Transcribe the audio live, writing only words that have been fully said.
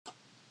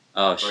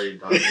Oh, Or you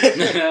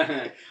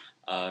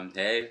done?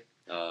 hey,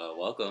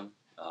 welcome.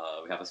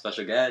 We have a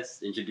special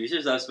guest. Introduce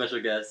yourself, special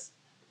guest.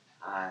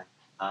 Hi,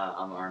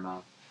 I'm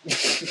Arnav.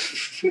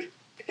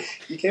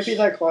 You can't be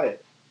that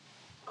quiet.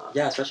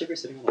 Yeah, especially if you're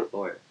sitting on the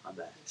floor. My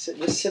bad.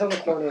 Just sit on the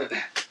corner.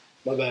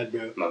 My bad,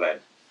 bro. My bad.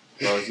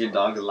 Bro, is your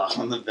dog allowed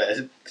on the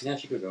bed? Yeah,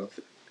 she could go.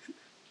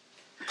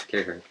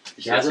 Carry her.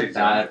 She She has a has to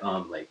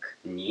bad,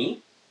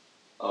 knee,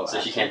 Oh,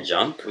 so she can't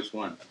jump. Which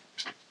one?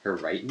 Her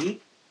right knee?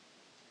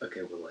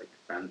 Okay, well, like,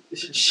 friend.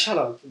 Shut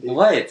up. Dude.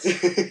 What?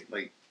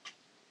 Like,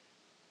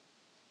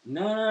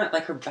 No,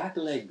 like her back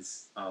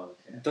legs. oh,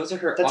 okay. Those are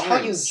her That's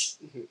arms.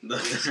 how you.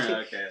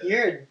 Okay.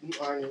 You're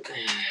Arnie.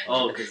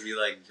 Oh, because you,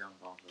 like, jump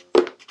off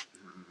of those.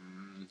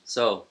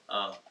 So,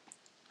 Oh,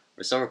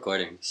 we're still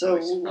recording. So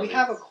Nice, we probably.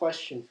 have a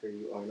question for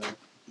you, Arnold.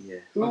 yeah.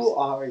 Who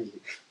are you?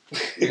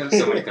 We have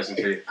so many questions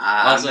for you.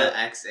 I'm Also- the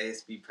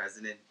ex-ASB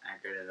president,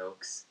 anchored at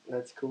Oaks.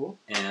 That's cool.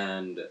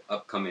 And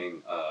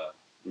upcoming,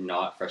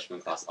 not freshman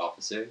class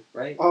officer,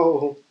 right?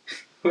 Oh,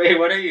 Wait,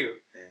 what are you?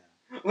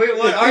 Yeah. Wait,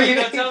 what are you?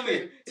 No, tell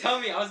me. Tell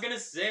me. I was gonna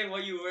say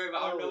what you were,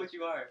 but I don't know what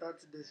you are.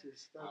 that's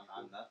disrespectful.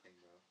 I'm nothing,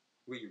 bro.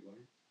 Wait, you were?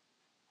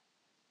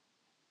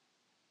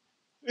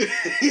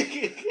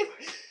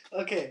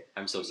 Okay.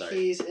 I'm so sorry.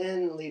 He's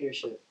in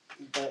leadership,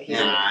 but he's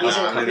Nah, in, he's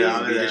I'm in, coming he's,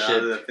 out.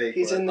 leadership. the fake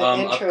He's one. in the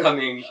intro.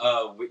 Upcoming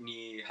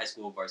Whitney High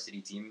School varsity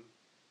team.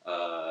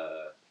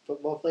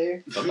 football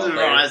player. Football Bro,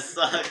 player. I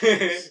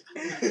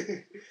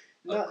suck.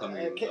 No,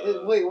 Upcoming,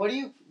 wait,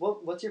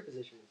 what's your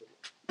position in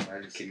football?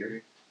 Wide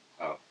receiver.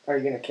 Are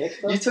you gonna kick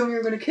though? You told me you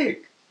were gonna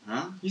kick.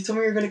 Huh? You told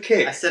me you were gonna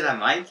kick. I said I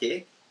might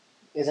kick.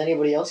 Is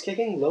anybody else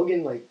kicking?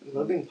 Logan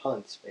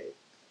punts, right?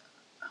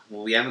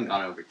 Well, we haven't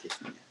gone over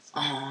kicking yet. So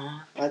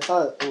Aww. I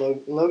thought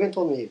Logan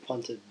told me he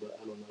punted, but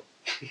I don't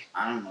know.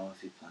 I don't know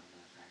if he planned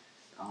on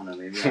practice. I don't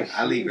know. Maybe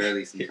I leave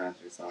early sometimes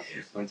for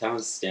soccer. One time I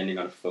was standing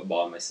on a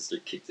football and my sister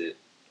kicked it.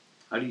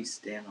 How do you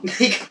stand on?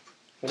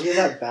 How do you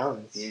have that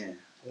balance? Yeah.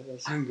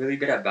 I'm really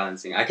good at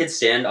balancing. I could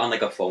stand on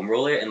like a foam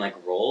roller and like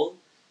roll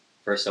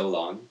for so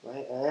long.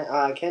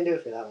 I can't do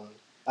it for that long.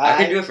 I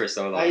can do it for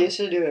so long. I used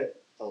to do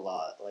it a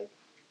lot. Like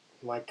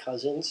my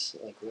cousins,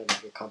 like we had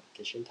like a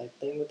competition type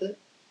thing with it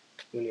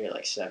when we were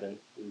like 7.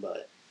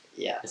 But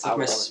yeah, It's like I my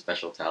won.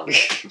 special talent.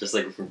 Just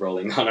like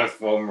rolling on a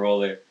foam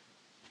roller.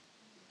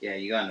 Yeah,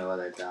 you gotta know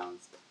other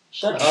downs.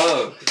 Shut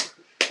up.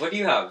 What do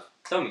you have?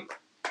 Tell me.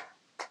 I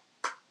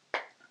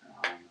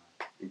don't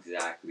know.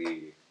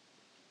 Exactly.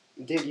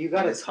 Dude, you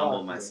gotta just humble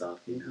talk, man. myself,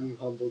 you know. You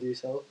humbled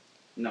yourself.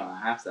 No, I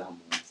have to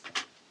humble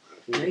myself.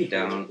 No, you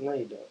don't. No,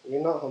 you don't.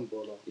 You're not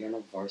humble at all. You're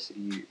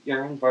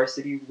on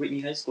varsity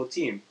Whitney High School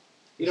team.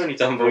 You don't need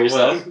to humble For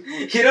yourself.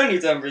 what? You don't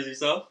need to humble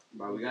yourself.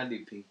 Bro, we gotta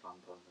do ping pong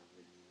though.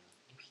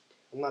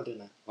 I'm not doing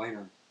that. Why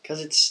not?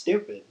 Cause it's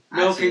stupid.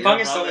 No, ping pong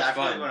is so probably- much I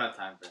probably fun. won't have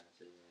time for that.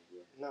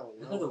 No,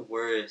 They're the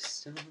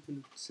worst. I don't have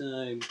enough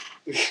time.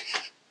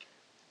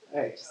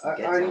 Alright, Just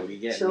get what we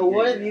get, so we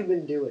what get, have you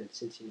been doing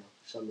since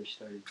summer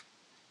started?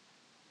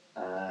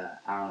 I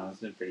don't know.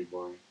 It's been pretty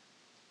boring.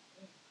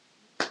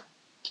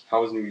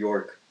 How was New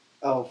York?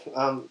 Oh,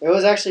 it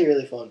was actually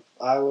really fun.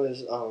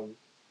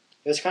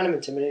 It was kind of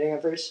intimidating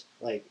at first,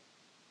 like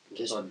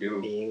just Oh,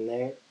 dude. being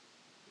there,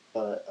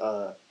 but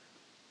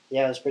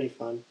yeah, it was pretty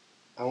fun.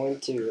 I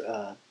went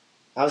to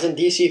I was in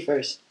DC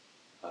first,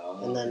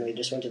 and then we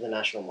just went to the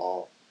National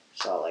Mall.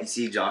 Saw You like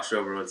see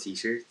Joshua Road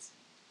t-shirts?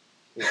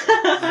 no.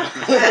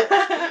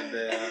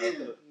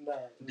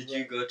 Did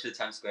you go to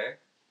Times Square?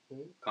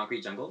 Hmm?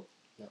 Concrete Jungle?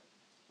 No.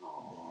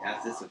 Aww.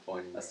 That's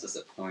disappointing. That's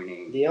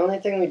disappointing. The only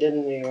thing we did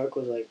in New York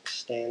was like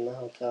stay in the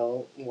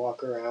hotel,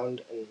 walk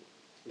around, and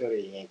go to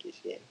the Yankees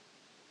game.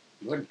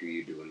 What do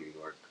you do in New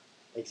York?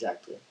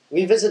 Exactly.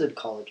 We visited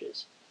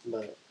colleges,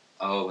 but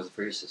Oh, was it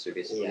for your sister,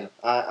 basically? yeah,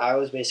 I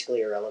was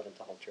basically irrelevant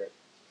the whole trip.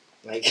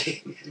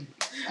 Like,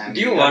 And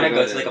Do you gotta want to go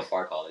go to like a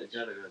far college? You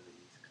gotta go to the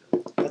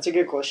East Coast. that's a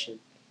good question.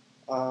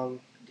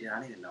 Dude, I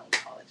don't even know what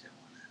college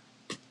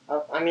I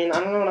want I mean, I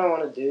don't know what I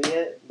want to do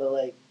yet, but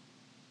like,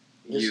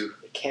 to. You.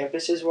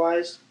 campuses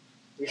wise,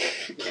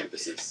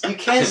 Campuses. You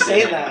can't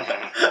say that.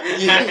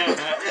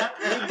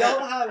 You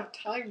don't have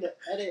time to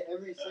edit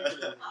every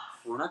second of it.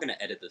 We're not gonna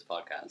edit this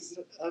podcast.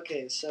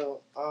 Okay,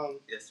 so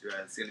Yes, you're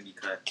right. It's gonna be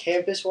cut.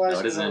 campus wise, No,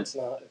 it isn't. it's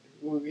not.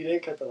 We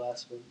didn't cut the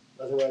last one.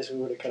 Otherwise, we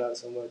would have cut out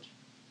so much.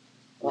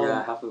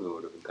 Yeah, half of it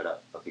would have been cut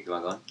out. Okay, come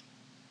on, go on.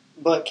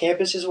 But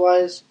campuses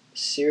wise,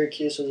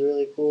 Syracuse was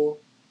really cool.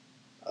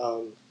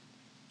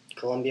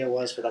 Columbia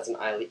was, but that's an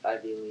Ivy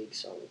League,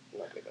 so I'm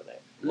not gonna go there.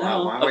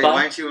 Wow, why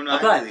apply. aren't you in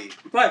Apply. Ivy League?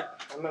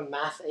 But I'm a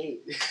math 8.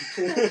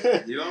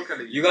 You don't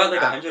gotta be you got like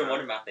math, 101 bro.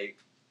 in math 8.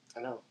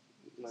 I know.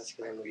 That's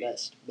because I'm the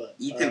best. But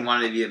Ethan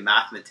wanted to be a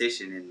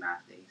mathematician in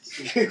math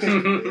days.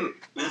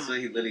 That's what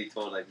he literally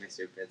told like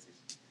Mr. Pretzel.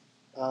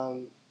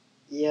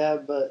 yeah,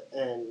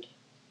 and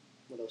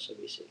what else did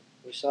we see?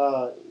 We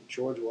saw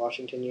George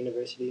Washington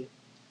University.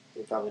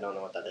 You probably don't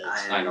know what that is.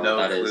 I know No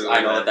what that is. clue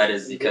I know what what that that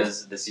is is.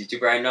 because this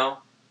YouTuber I know,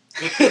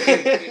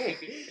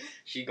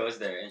 she goes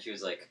there and she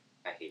was like,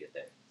 I hate it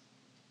there.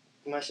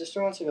 My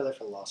sister wants to go there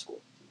for law school,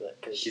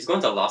 but cause She's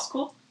going to law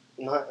school?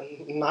 not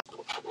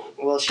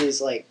Well,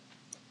 she's like,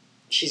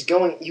 she's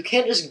going. You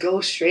can't just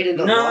go straight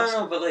into No, law no,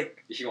 school. no, but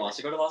like, she wants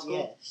to go to law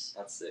school? Yes.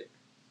 That's sick.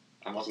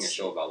 I'm watching a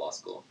show about law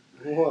school.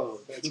 Whoa,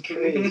 that's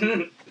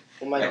crazy.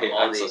 Well, my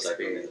I'm so sorry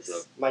for bringing this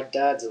up. my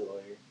dad's a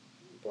lawyer,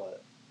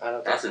 but I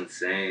don't. That's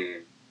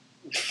insane.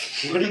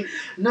 What do you?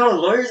 No,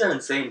 lawyers are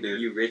insane,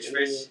 dude. You rich,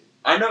 rich?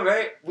 I know,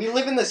 right? We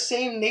live in the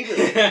same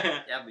neighborhood.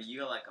 Yeah, but you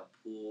got like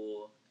a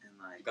pool and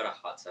You like. got a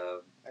hot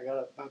tub. I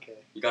gotta. Okay.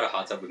 You got a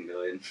hot tub with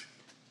Million.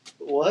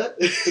 What?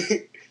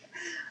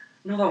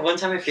 No, that one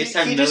time I he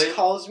FaceTime he Million. just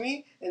calls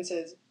me and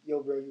says,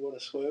 "Yo, bro, you want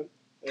to swim?"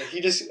 And I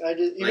just even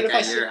Like if I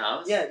at say your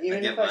house? yeah,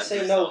 even Like if I invite say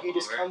no, yourself he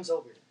just over? comes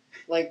over.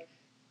 Like,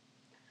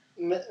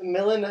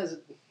 Millen has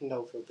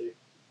no filter.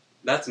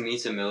 That's me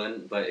to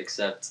Million, but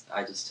except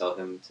I just tell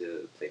him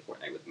to play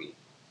Fortnite with me.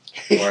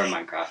 Or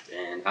Minecraft,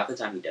 and half the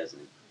time he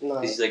doesn't. No.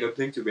 He's like, I'm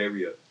playing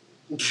Terraria.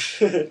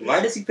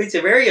 Why does he play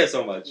Terraria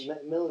so much?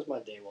 Millen's my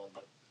day one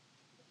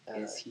though.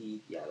 Is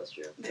he? Yeah, that's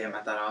true. Damn,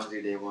 I thought I was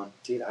your day one.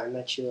 Dude, I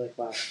met you like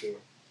last year.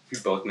 We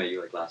both met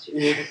you like last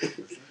year. Yeah.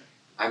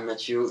 I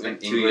met you It's in like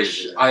 2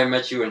 English. years ago. I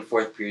met you in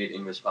 4th period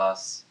English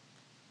class.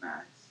 Nice.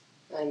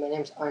 Hi, my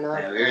name's Arnaud.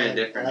 Yeah, we were in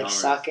different I like homes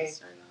soccer. to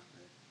start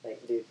off with.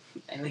 Like, dude.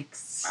 I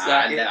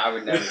like I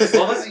would never.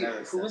 What was I never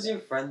who was said your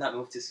friend that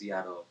moved to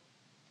Seattle?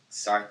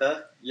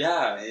 Sartha?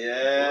 Yeah.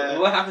 Yeah.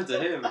 What happened to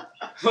him?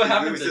 What He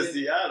happened moved to him?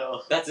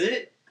 Seattle. That's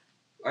it?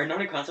 Are you not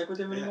in contact with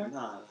him anymore?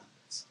 Nah.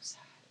 That's so sad.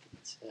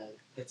 Yeah.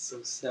 That's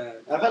so sad.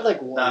 I've had like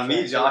one. Nah, me,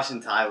 friend. Josh,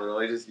 and Ty would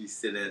always just be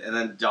sitting, and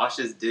then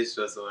Josh's dish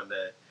was one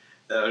day.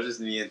 That was just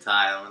me and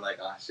Ty, and we're like,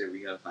 oh shit,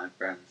 we gotta find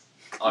friends.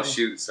 Oh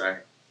shoot, sorry.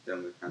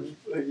 Family friends.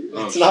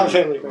 It's not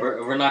shoot. family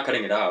friendly. We're not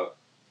cutting it out.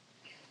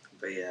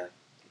 But yeah.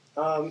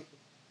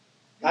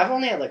 I've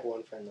only had like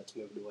one friend that's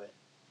moved away.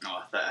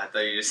 Oh, I thought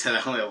you just said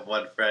I only have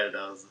one friend.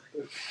 I was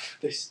like,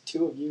 There's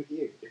two of you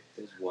here.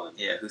 There's one.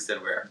 yeah, who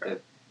said we're our friend?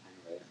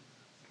 I know,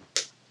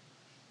 right?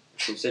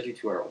 Who said you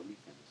two are only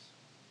friends?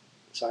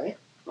 Sorry?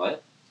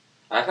 What?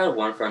 I've had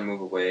one friend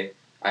move away.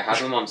 I have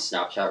him on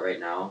Snapchat right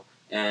now,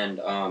 and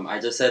I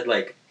just said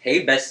like,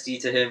 "Hey,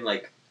 bestie" to him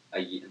like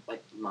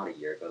not a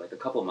year ago, like a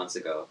couple months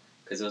ago,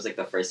 because it was like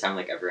the first time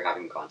like ever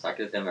having contact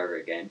with him ever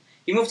again.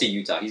 He moved to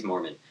Utah. He's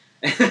Mormon,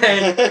 and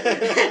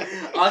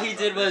all he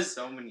did There's was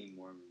so many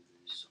Mormons.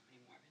 so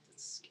many Mormons.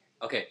 It's scary.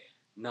 Okay,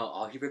 no,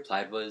 all he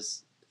replied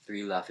was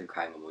 3 laughing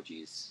crying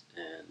emojis,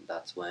 and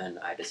that's when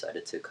I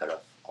decided to cut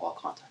off all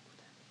contact with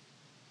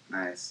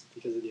him Nice.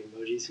 Because of the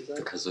emojis you said?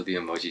 because of the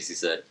emojis he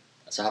said.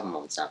 I still have him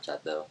on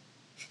Snapchat though.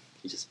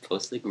 He just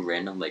posts like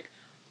random like,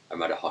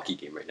 "I'm at a hockey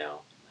game right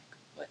now." I'm like,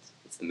 what?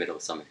 It's the middle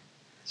of summer.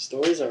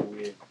 Stories are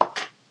weird.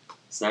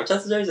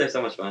 Snapchat stories are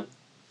so much fun.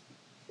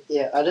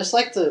 Yeah, I just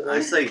like to. I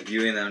just like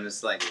viewing them,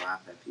 just like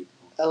laugh at people.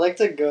 I like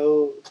to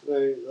go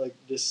or like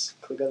just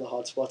click on the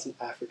hotspots in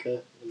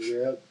Africa and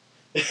Europe.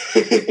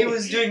 He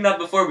was doing that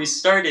before we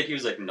started. He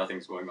was like,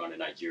 "Nothing's going on in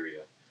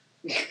Nigeria."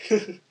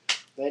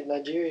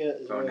 Nigeria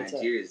is Bro, where it's at.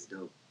 Nigeria's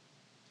dope.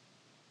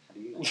 How do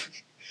you know?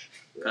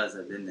 Because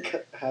I've been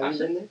there. Have you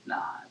been there?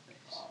 Nah.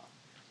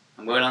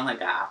 I'm going on like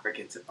an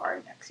African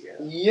safari next year.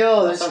 Though.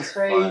 Yo, That that's sounds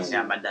crazy.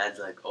 Yeah, my dad's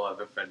like, oh, I have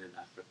a friend in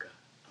Africa.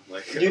 I'm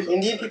like, Dude,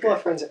 Indian people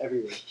have friends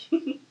everywhere.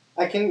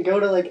 I can go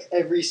to like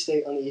every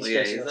state on the East Well, yeah,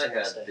 Coast. he's and like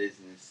that's a where I stay.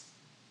 business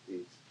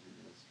dude.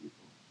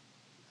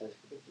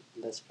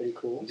 That's pretty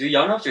cool. Do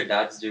y'all know what your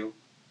dads do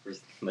for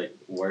like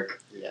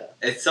work? Yeah.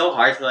 It's so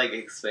hard to like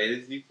explain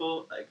to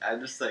people. Like, I'm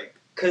just like,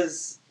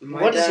 Cause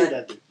my What dad, does your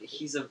dad do?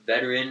 he's a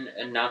veteran,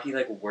 and now he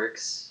like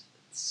works.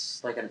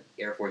 It's like an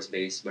Air Force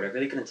base, but I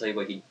really couldn't tell you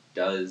what he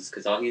does.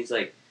 Cause all he's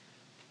like,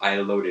 I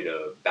loaded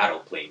a battle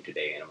plane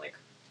today, and I'm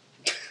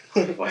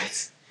like,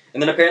 what?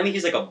 And then apparently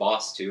he's like a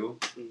boss too.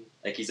 Mm.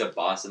 Like he's a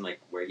boss in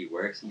like where he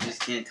works. you just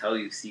can't tell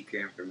you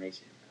secret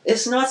information.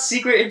 It's not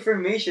secret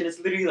information. It's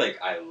literally like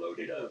I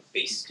loaded a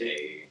base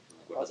today.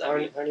 Like, what does that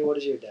mean? Arnie, what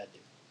does your dad do?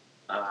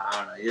 I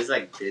don't know. It's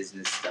like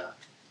business stuff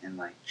and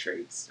like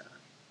trade stuff.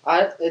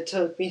 It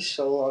took me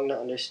so long to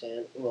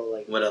understand. Well,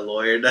 like What a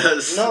lawyer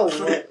does. no,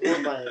 what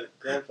my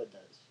grandpa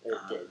does or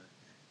Uh, did.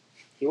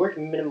 He worked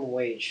minimum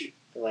wage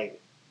for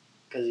like,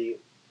 because he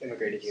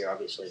immigrated here,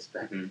 obviously,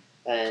 Mhm.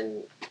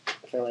 and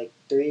for like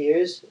 3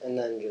 years, and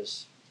then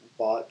just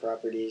bought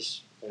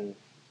properties and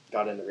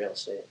got into real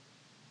estate.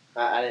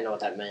 I didn't know what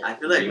that meant. I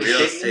feel like Real real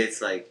estate?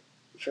 estate's like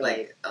for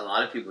like a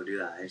lot of people do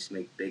that. They just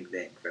make big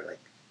bank for like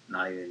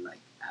not even like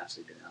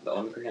actually doing that. The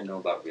only thing I know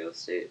about real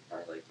estate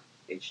are like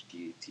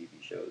HD TV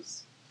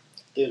shows.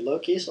 dude, low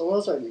key, some of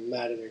those are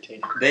mad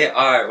entertaining. They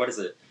are. What is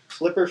it?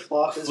 Flipper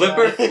Flop is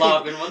Flipper mad.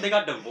 Flop. And when they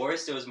got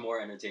divorced, it was more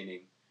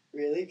entertaining.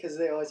 Really? Because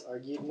they always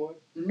argued more.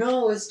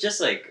 No, it's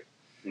just like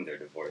they're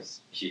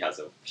divorced. She has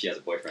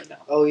a boyfriend now.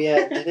 Oh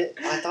yeah, did it?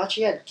 I thought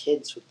she had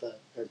kids with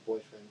her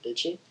boyfriend. Did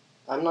she?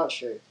 I'm not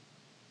sure.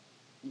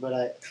 But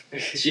I.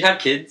 She had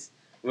kids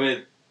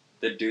with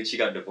the dude she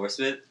got divorced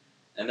with,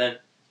 and then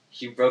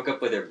she broke up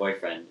with her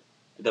boyfriend.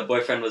 The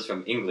boyfriend was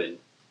from England.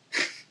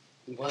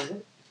 What?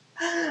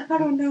 I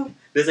don't know.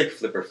 There's like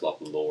Flipper Flop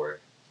lore.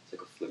 It's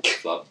like a Flipper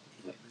Flop.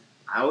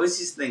 I always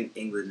just think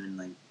England and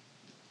like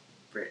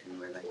Britain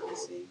were like the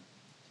same.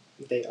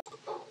 They.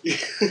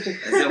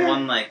 Is it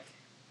one like?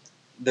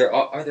 They're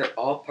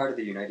all part of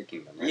the United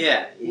Kingdom, right?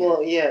 Yeah.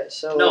 Well, yeah.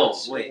 So No,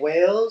 it's wait.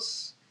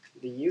 Wales,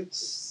 the U.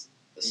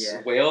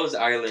 Yeah. Wales,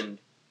 Ireland.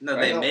 No,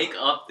 Right? they make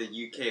up the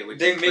UK, which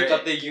They is make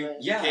up Britain. the Yeah.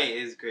 Yeah. UK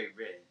is Great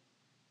Britain.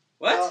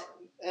 What?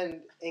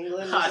 And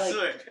England is I like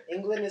swear.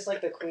 England is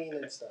like the Queen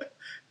and stuff.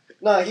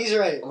 No, he's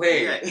right.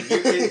 Wait. Yeah,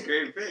 UK is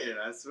Great Britain.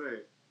 I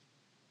swear.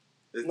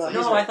 It's No, like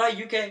he's No, I right. thought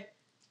UK.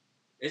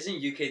 Isn't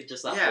UK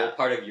just that Yeah, whole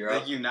part of the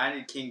Europe?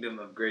 United Kingdom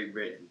of Great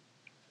Britain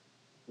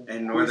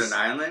and Northern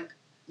Ireland.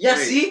 Yeah.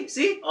 Wait.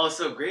 See. Oh,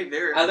 so Great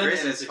Ireland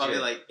Britain is is probably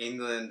insecure. like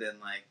England and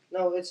like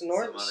No, it's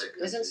North. Some other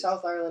Isn't countries.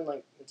 South Ireland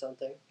like its own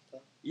thing?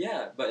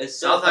 Yeah, but it's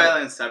still South part of-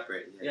 Ireland's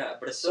separate. Yeah. Yeah,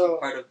 but it's still So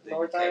part of the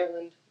North UK.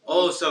 Ireland.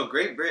 Oh, so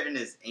Great Britain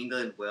is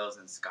England, Wales,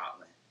 and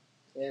Scotland,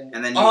 And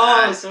and then you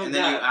Oh, add, so and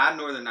then you yeah. add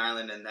Northern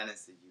Ireland, and then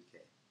it's the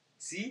UK.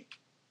 See?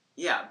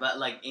 Yeah, but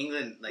like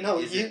England, like no,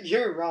 isn't-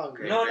 you're wrong.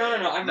 Great No.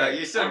 Britain. I'm No, right.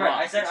 you're still I'm wrong.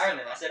 right. I said You're still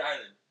Ireland. I wrong. said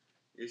Ireland.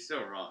 You're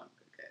still wrong.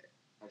 Okay.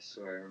 I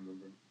swear, I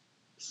remember.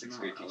 Sixth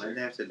No, grade why teacher.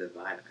 they have to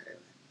divide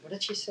Ireland? What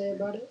did she say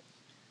about it?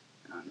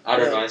 I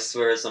don't know. Yeah. I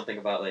swear it's something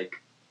about like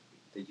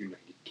the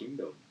United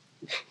Kingdom.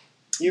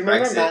 You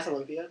remember Brexit. Math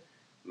Olympiad?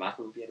 Math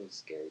Olympiad was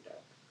scary,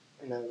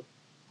 dog. No.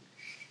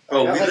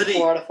 Bro, I got we like literally-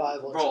 4 out of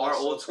 5 once. Bro, and I our was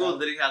so old school proud.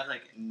 literally has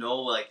like no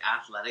like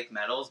athletic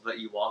medals, but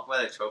you walk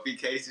by the trophy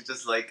case, it's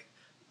just like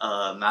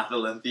Math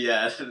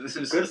Olympiad. It's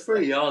Good just, for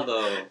like, y'all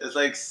though. It's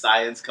like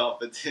science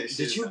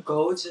competition. Did you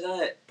go to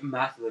that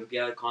Math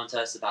Olympiad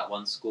contest at that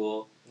one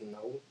school?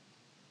 No.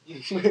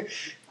 Dude,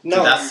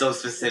 no. that's so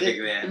specific,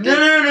 Did- man. No, I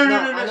know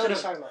shut what up. you're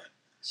talking about.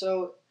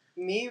 So,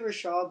 me,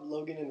 Rashad,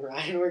 Logan, and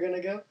Ryan were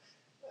gonna go.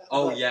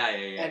 Oh But- yeah.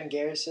 And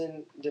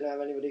Garrison didn't have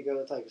anybody go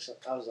with, like, so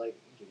I was like,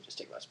 you can just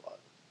take my spot.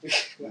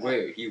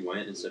 Wait, he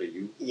went instead of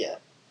you? Yeah.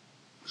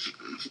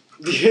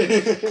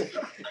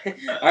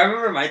 I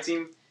remember my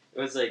team. It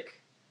was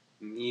like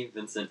me,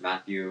 Vincent,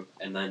 Matthew,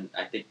 and then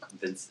I think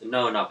Vincent.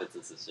 No, not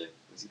Vincent's sister. It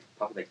was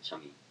probably like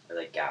Chummy or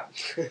like Gab.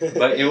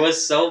 But it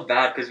was so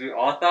bad because we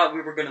all thought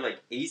we were gonna like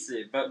ace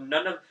it, but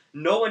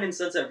no one in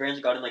Sunset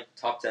Ranch got in like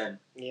top 10.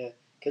 Yeah,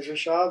 because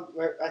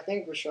I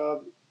think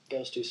Rashad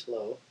goes too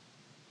slow.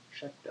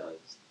 Shut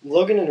does.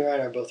 Logan and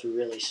Ryan are both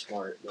really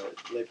smart, but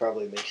they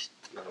probably mixed.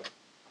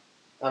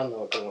 I don't know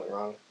what went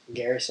wrong.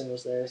 Garrison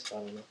was there, so I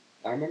don't know.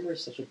 I remember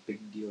it's such a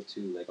big deal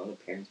too. Like all the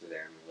parents were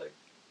there, and we were like,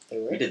 They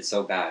we were. did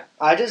so bad.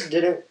 I just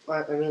didn't.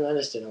 I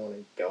just didn't want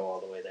to go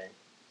all the way there.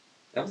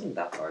 That wasn't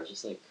that far. It was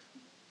just like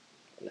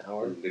An a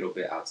hour. little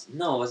bit outside.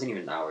 No, it wasn't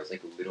even an hour. It was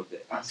like a little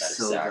bit I'm outside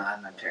so of Sac.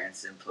 glad my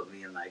parents didn't put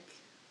me in like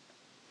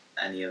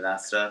any of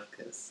that stuff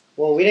because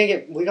Well, we didn't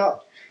get. We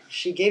got.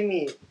 She gave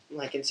me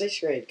like in 6th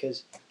grade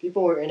because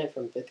people were in it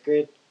from 5th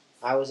grade.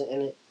 I wasn't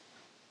in it,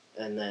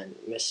 and then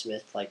Miss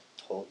Smith like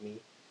told me.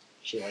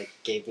 She like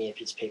gave me a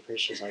piece of paper.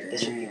 She's like,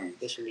 "This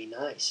would be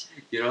nice."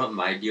 You know what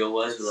my deal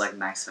was? it's like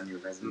nice on your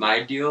resume.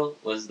 My deal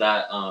was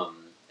that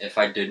if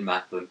I did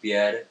Math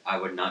Olympiad, I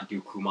would not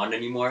do Kumon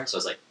anymore. So I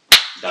was like,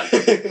 done.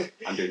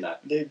 I'm doing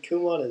that. Dude,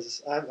 Kumon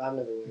is. I've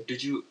never went.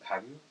 Did you?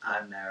 Have you?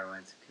 I've never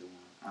went to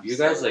Kumon. I'm You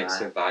so guys like glad.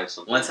 survived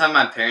something. One time,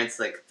 my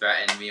parents like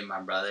threatened me and my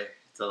brother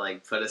to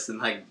like put us in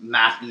like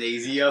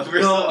mathnasium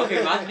or No, something.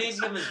 okay,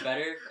 Mathnasium is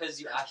better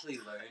because you actually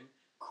learn.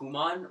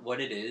 Kumon,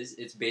 what it is,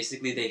 it's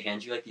basically they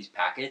hand you like these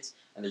packets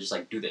and they're just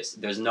like, do this.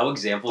 There's no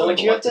example Don't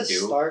like you what have to to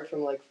do. start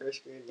from like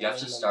 1st grade? You have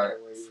to no start.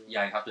 matter where you are?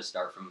 Yeah, you have to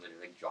start from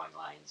literally like drawing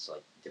lines,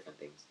 like different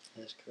things.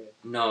 That's correct.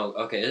 No,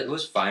 okay, it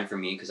was fine for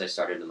me because I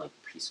started in like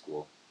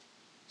preschool,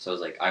 so I was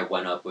like I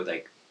went up with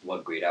like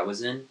what grade I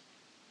was in,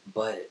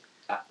 but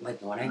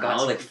like when I got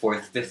to like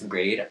 4th, 5th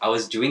grade, I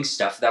was doing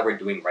stuff that we're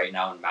doing right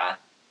now in math,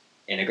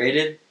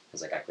 integrated. I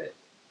was like I quit.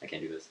 I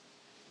can't do this.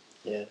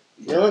 Yeah,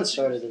 Dylan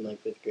started in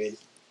like 5th grade.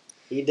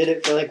 He did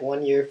it for like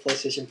 1 year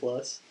PlayStation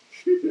Plus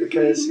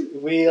because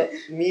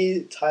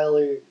me,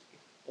 Tyler,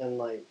 and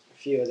like a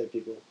few other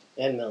people,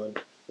 and Melon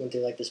went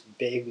through like this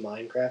big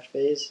Minecraft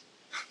phase,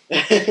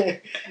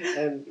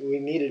 and we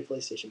needed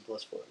PlayStation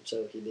Plus for him,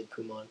 so he did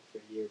Kumon for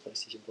a year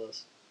PlayStation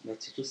Plus.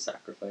 That's such a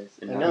sacrifice,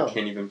 and I now know. you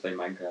can't even play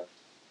Minecraft.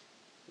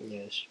 Yeah,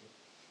 it's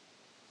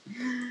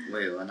true.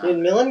 Wait, why not? Dude,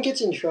 Melon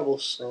gets in trouble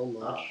so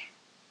much.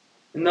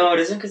 No, it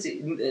isn't because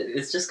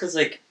it's just because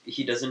like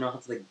he doesn't know how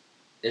to like.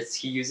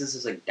 He uses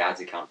his like dad's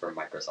account for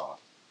Microsoft.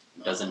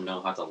 He doesn't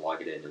know how to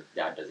log it in. His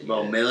dad doesn't.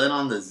 Bro, get it. Millen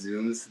on the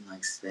Zooms in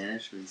like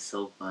Spanish would be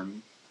so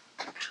funny.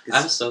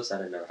 I'm so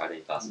sad I never had any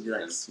I'd classes be with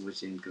like him.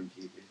 switching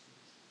computers.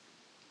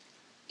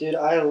 Dude,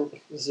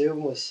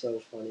 Zoom was so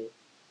funny.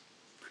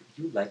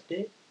 You liked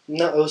it?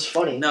 No, it was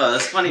funny. No,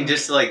 that's funny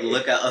just to like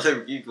look at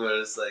other people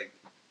and it's like.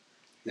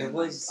 It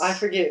was. I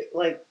forget,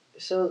 like,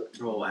 so.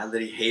 Bro, I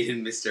literally hated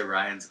Mr.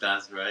 Ryan's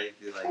class, right?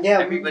 He'd be like, Yeah,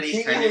 everybody's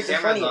he turning their was the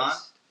cameras on.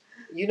 funniest.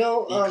 You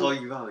know, He'd call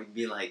you out. He'd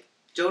be like,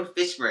 Joe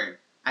Fishburne,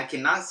 I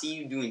cannot see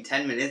you doing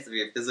 10 minutes of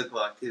your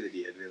physical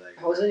activity. I'd be like,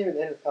 I wasn't even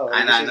in. Oh,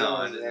 I was know. using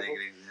I'm an just example. making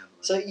an example.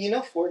 So you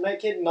know, Fortnite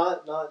kid,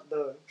 not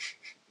the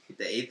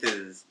The 8th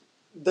is.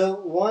 the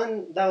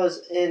one that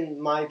was in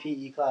my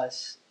PE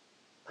class.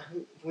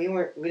 We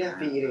didn't have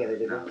PE together,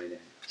 did No, we? we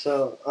didn't.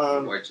 So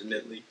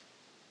Unfortunately.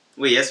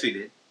 Wait, yes, we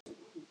did.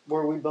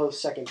 were we both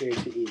second period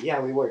PE?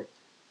 Yeah, we were.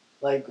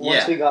 Like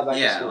once we got back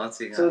to school. once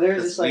we got. So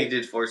there's this we like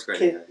did fourth grade.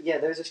 kid. Yeah,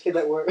 there's this kid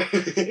that wore.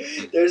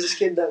 there's this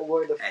kid that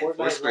wore the Hey, fourth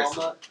Fortnite grade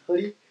llama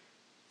hoodie.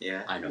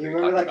 Yeah, I know You who you're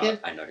remember talking that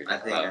about. I know who you're I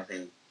talking think. about. I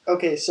think.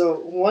 Okay, so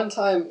one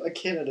time a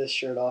kid had his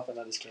shirt off and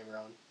had his camera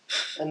on,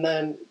 and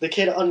then the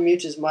kid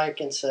unmutes his mic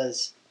and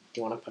says,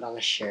 "Do you want to put on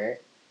a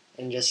shirt?"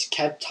 And just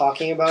kept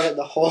talking about it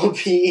the whole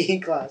PE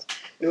class.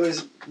 It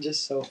was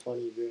just so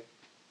funny, bro.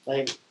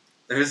 Like.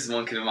 There was this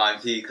one kid in my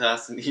PE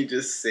class, and he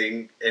just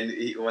sing. And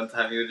one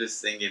time he was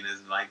just singing,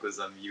 his mic was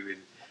unmuted.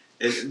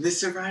 And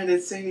Mr. Ryan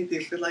didn't say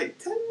anything for like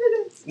 10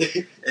 minutes.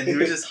 And he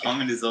was just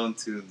humming his own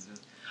tunes.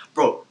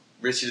 Bro,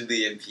 Richard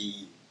Lee in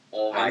PE.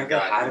 Oh I my E, never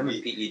god. had him in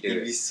He'd PE, be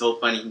dude. so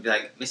funny. He'd be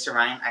like, Mr.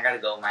 Ryan, I gotta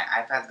go. My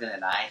iPad's gonna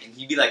die. And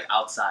he'd be like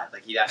outside.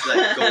 Like he'd have to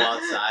like go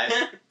outside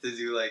to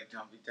do like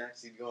jumping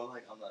jacks. He'd go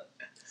like on the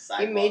He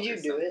sidewalk. made you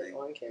or do it something.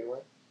 on camera.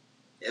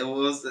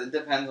 It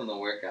depends on the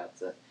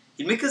workouts.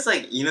 He'd make us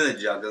like, you know, the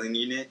juggling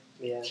unit?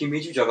 Yeah. He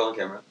made you juggle on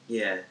camera.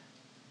 Yeah.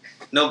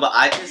 No, but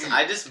I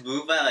just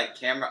move my like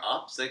camera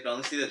up so you can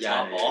only see the Yeah,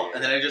 top yeah, ball, yeah.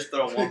 and then I just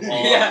throw one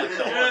ball Yeah. like, the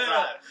No, whole no, no.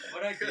 time.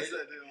 What I Because did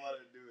I didn't want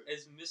to do it.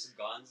 is Miss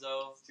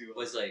Gonzo It's too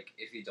was hard. like,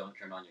 if you don't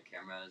turn on your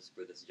cameras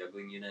for this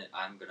juggling unit,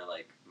 I'm gonna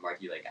like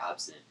mark you like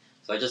absent.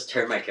 So I just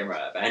turned my camera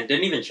up and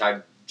didn't even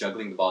try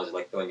juggling the balls or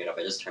like throwing it up.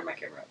 I just turned my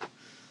camera up.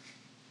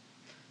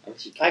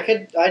 I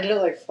did it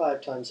like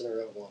 5 times in a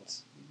row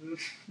once.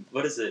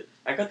 What is it?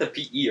 I got the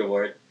PE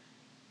award.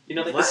 You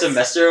know, like What? the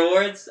semester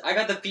awards. I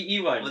got the PE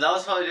one. Well, that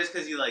was probably just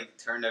because you like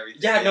turned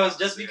everything. Yeah, no, in. it's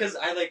just because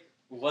I like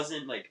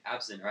wasn't like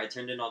absent or I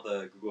turned in all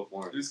the Google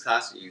forms. Whose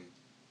class are you?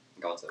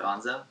 Gonzo.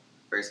 Gonzo?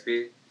 First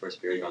period?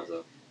 First period Gonzo.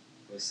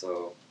 It was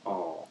so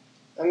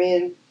I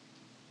mean,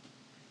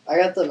 I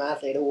got the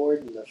Math 8 award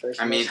in the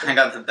first I mean, semester. I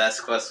got the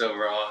best Quest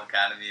overall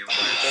Academy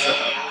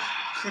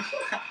award.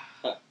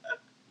 So.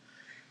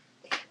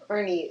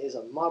 Ernie is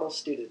a model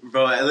student.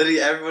 Bro, literally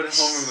everyone at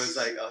homeroom was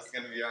like, "Oh, it's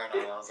gonna be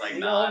Arnold." I was like, We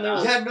 "Nah, all knew.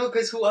 nah." Yeah, no,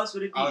 because who else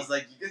would it be? I was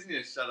like, "You guys need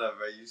to shut up,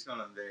 bro. You're just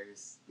gonna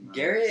embarrass."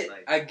 Garrett,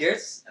 Like,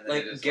 Garrett's and then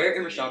like it just Garrett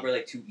and went to Rashad me. were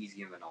like too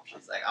easy of an option. I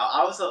was like,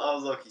 I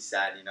was low key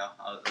sad, you know.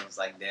 I was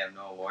like, damn,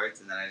 no awards,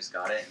 and then I just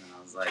got it, and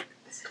I was like,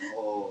 let's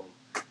go.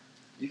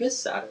 You get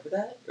sad over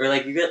that, or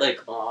like you get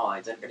like, oh,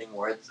 I didn't get any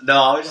awards. No,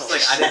 I was just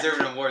like, I deserve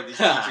an award. These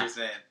teachers,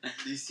 man,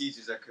 these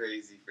teachers are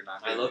crazy for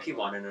not. I getting low-key an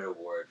award. wanted an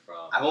award from.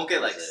 I won't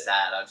get what like was it?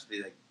 sad. I'll just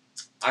be like,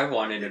 I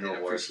wanted They an didn't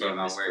award appreciate from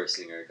my Miss work.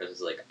 Persinger because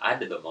it's like I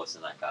did the most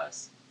in that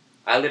class.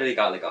 I literally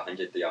got like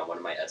 103 on one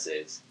of my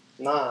essays.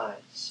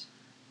 Nice.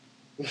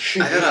 I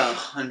got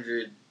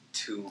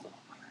 102.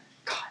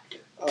 God, dude.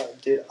 Oh,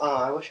 dude,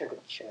 I wish I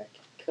could check.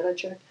 Could I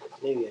check?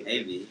 Maybe I could.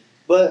 Maybe.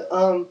 But,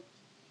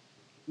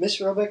 Miss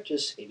Robeck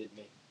just hated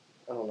me.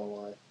 I don't know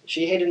why.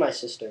 She hated my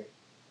sister.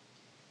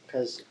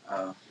 Because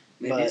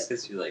Maybe But- it's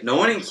because you like. No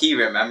one in Key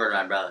remembered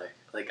my brother.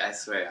 Like, I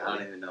swear, I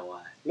don't even know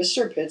why.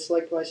 Mr. Pitts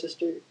liked my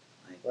sister.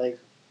 Like,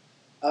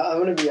 I'm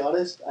gonna be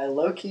honest, I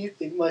low-key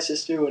think my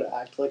sister would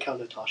act like how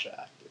Natasha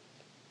acted.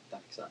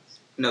 That makes sense.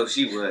 No,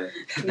 she would.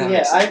 That Yeah,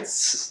 makes I-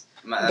 sense.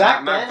 My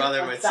Back my then,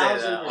 brother would say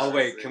that. 1,000%. Oh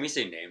wait, can we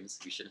say names?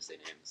 We shouldn't say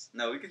names.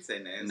 No, we can say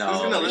names. No,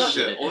 Who's gonna we listen to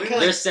shouldn't. it? Only Because-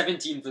 like, There's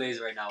 17 plays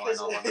right now. I Because-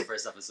 know on the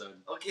first episode.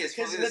 okay, it's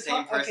because probably the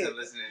same person okay,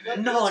 listening to let-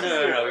 it. No, let's no, be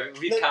no, no. real.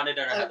 We Let- counted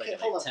in our head okay, like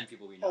hold on. 10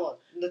 people we know. Hold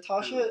on.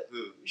 Natasha,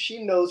 Who?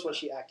 she knows what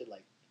she acted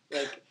like.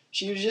 Like,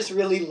 she was just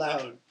really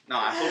loud. No,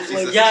 I hope she's Like,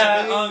 listening.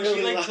 Yeah, really, she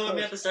really like told me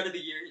loud. at the start of the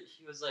year.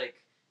 He was like,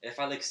 if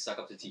I like suck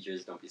up to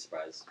teachers, don't be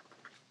surprised.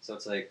 So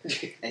it's like,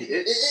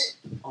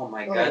 oh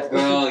my god, Oh.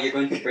 girl, you're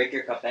going to break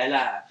your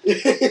capella.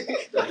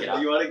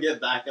 You want to get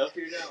back up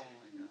here now? Oh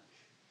my god.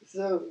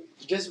 So,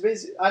 just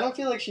basically, I don't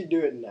feel like she'd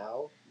do it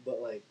now,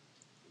 but like,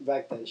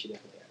 back then she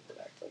definitely acted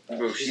like that.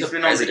 Bro, She's she's a been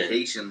on president.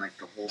 vacation like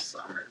the whole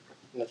summer.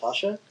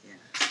 Natasha? Yeah,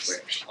 I swear.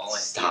 All I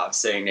Stop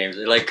saying names.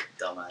 Like,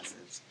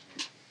 dumbasses.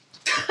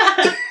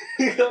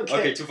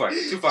 okay, too far,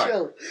 too far.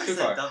 Chill. I Too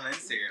said far. dumb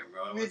Instagram,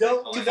 bro. I We wasn't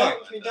don't, calling we it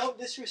don't, that. we don't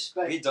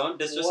disrespect. We don't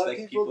disrespect What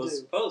people people's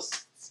do.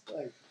 posts.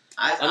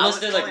 I Unless was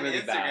they're, like, calling really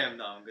Instagram bad.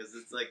 dumb because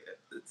it's like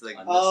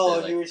Unless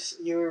Oh, they're, like-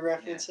 you were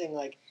referencing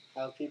like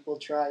how people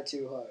try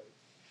too hard.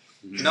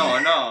 no.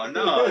 Now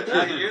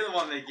you're the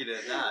one making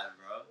it that,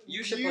 bro.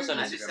 You should You- post on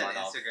I just said Instagram.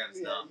 Arnolf. Instagram's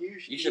Yeah, dumb.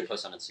 You should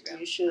post on Instagram.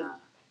 You should.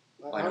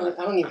 Nah, Why I not?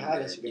 don't even I'm have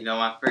good. Instagram. You know,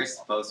 my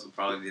first post would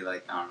probably be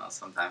like, I don't know,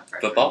 sometime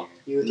freshman Football?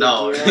 year. You would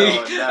No, think no,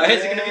 you're- never.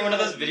 Is it gonna be one of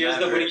those videos, the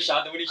Never. winning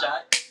shot, the winning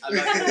shot? I'm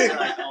not gonna be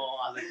like, oh,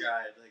 I like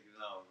right. Like,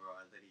 no, bro.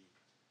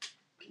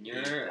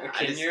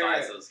 I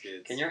despise those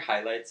kids. Can your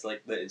highlights,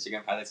 like the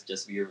Instagram highlights,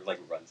 just be your like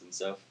runs and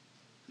stuff?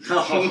 No.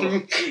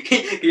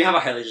 You have a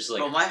highlight just like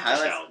Bro, my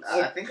highlights. touchdowns.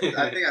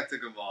 I think I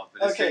took them off.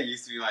 But this Okay. shit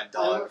used to be my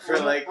dog I'm- for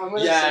I'm- like. I'm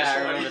gonna Yeah, say I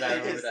something. remember that, I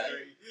remember that.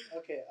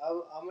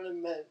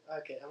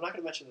 Okay, I'm not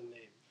gonna mention the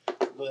name,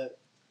 but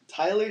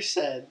Tyler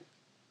said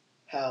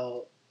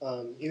how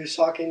he was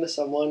talking to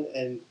someone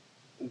and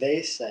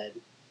they said,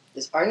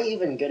 "Is Arnie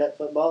even good at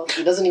football?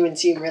 He doesn't even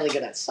seem really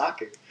good at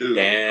soccer." Who?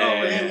 Damn.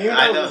 Oh, yeah. You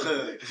I know-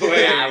 know.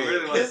 Wait. I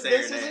really want to This, say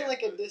this her isn't name.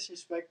 like a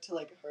disrespect to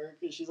like her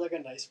because she's like a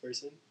nice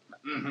person.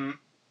 Mm-hmm.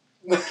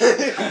 But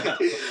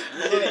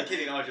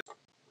kidding. All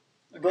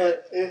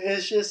But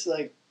it's just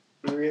like,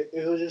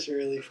 it was just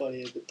really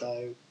funny at the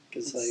time.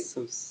 Cause like,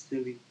 so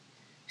silly.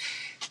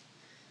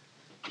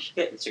 You should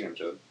get Instagram,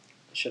 Joe.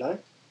 should I?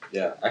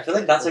 Yeah, I feel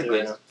like that's a I'll do it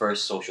good now.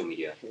 first social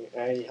media. I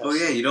already have Oh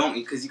yeah, you don't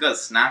because you got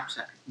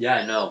Snapchat. Yeah,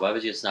 I know. Why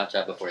would you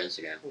Snapchat before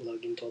Instagram?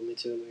 Logan told me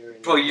to.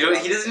 Bro, you don't.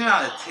 He doesn't even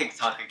have a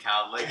TikTok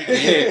account. Like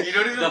you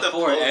don't even have to The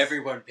for post.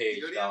 everyone page.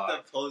 You don't even dog.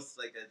 have to post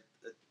like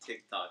a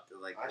TikTok to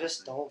like. I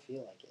just don't feel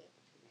like it.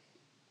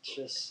 It's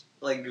just.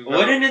 like. Bro,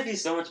 Wouldn't it be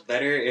so much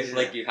better if Yeah.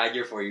 like you had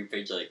your for you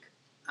page like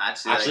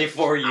actually like,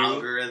 for you?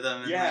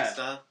 algorithm and Yeah. like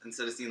stuff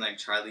instead of seeing like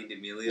Charlie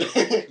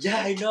D'Amelio? Yeah,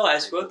 I know. I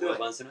Like, scrolled through it what?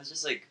 once and it was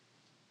just like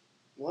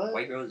What?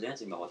 white girls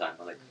dancing the whole time.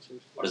 I'm like,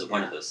 what is the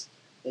point of this?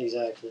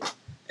 Exactly.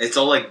 It's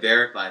all like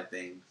verified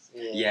things.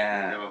 Yeah.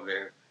 Yeah. They're all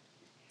verified.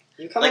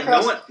 You come Like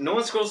across. no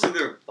one scrolls through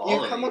their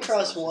following. You come so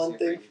across it's just one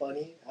thing like-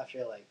 funny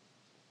after like.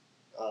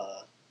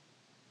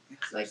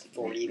 Like Just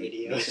 40 make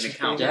videos. an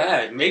account.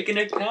 Yeah, make an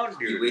account,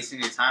 You're dude. wasting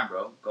your time,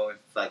 bro. Going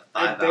for like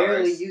I 5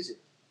 barely hours. use it.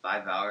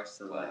 5 hours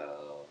to like.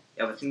 Wow.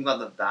 Yeah, but think about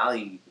the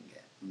value you can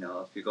get. You know,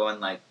 if you're going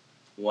like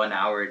 1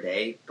 hour a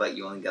day, but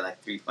you only get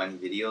like 3 funny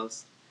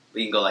videos,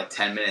 but you can go like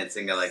 10 minutes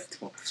and get like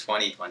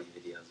 20 funny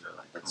videos. Or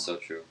like, That's so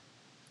true.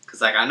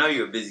 Because like I know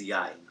you're a busy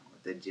guy, you know,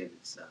 with the gym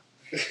and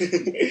stuff.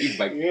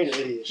 You're an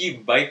idiot. He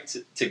biked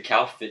to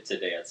CalFit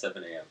today at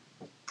 7 a.m.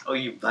 Oh,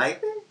 you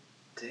bike it?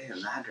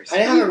 Damn, mad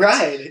respect. I didn't have a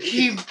ride.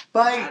 He Mad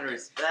biked.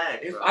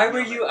 respect. If bro. I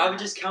were I'm you, like I would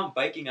that. just count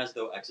biking as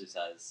though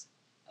exercise,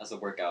 as a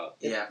workout.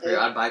 Yeah, for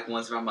I'd bike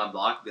once around my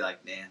block, be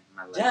like, man,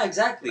 my legs, Yeah,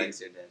 exactly.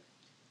 legs are dead.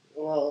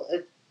 Well,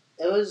 it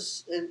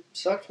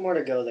sucked more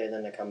to go there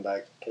than to come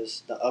back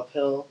because the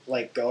uphill,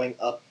 like going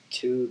up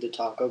to the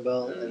Taco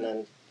Bell, and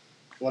then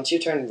once you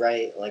turn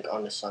right, like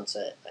on the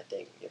Sunset, I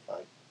think you're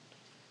fine.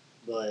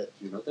 But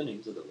You know the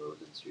names of the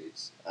roads and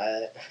streets.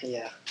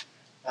 yeah,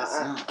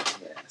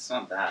 It's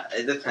not that.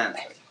 It depends.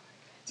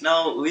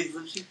 No, we've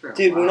lived here for a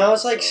dude, while. when I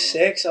was like so-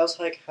 6, I was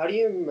like, how do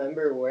you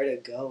remember where to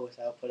go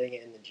without putting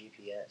it in the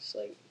GPS?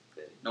 Like,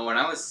 No, when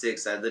I was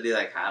 6, I literally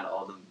like had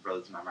all the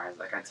roads memorized.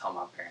 Like I tell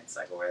my parents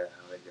like where the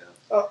hell to go.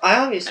 oh, I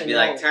obviously I'd be know.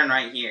 like, turn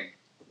right here.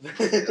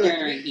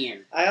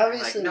 here. I I'm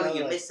obviously like, no, know.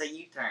 you like- missed a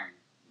U-turn.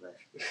 But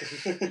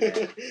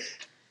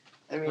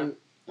I mean,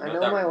 You I know know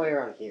that- my way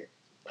around here,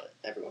 but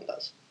everyone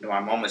does. no, my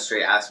mom would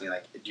straight ask me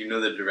like, do you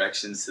know the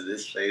directions to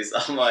this place?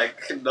 I'm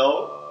like,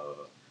 no.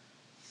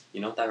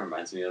 You know what that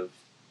reminds me of?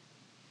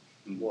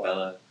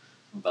 What?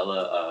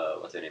 Bella,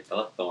 what's her name?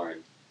 Bella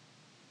Thorne.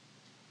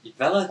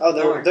 Bella Oh,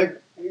 Thorne.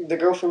 the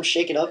girl from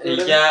Shake It Up. Or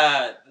whatever?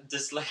 Yeah,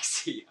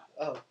 dyslexia.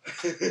 Oh.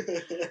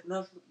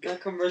 No,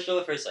 that commercial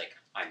at first, like,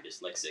 I'm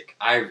dyslexic.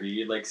 I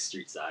read, like,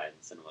 street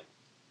signs. And I'm like...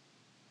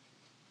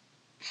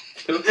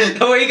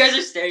 the way you guys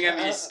are staring at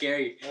me is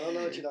scary. I don't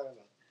know what you're talking about.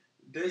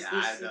 There's Yeah,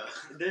 I this, know.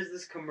 there's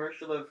this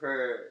commercial of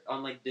her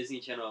on, like, Disney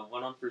Channel.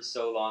 Went on for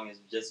so long. It's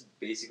just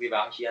basically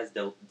about how she has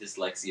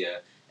dyslexia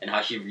and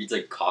how she reads,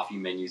 like, coffee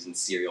menus and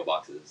cereal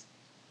boxes.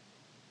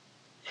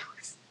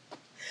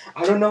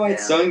 I don't know why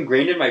it's so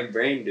ingrained in my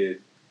brain,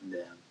 dude.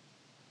 Damn,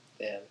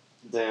 Damn.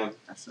 Damn.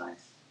 that's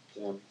nice.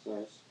 Damn.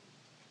 Nice.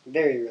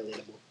 Very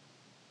relatable.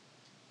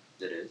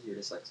 It is. You're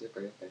dyslexic.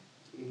 Are you okay?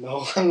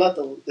 No, I'm not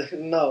the.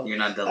 No. You're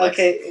not dyslexic.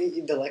 Okay,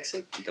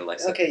 dyslexic?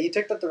 Dyslexic. Okay, you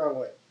took that the wrong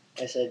way.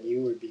 I said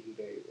you were being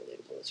very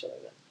relatable. That's what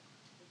I meant.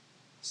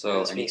 So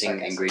That's being anything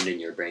sarcastic. ingrained in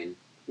your brain?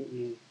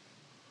 Mm-mm.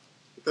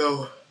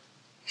 No.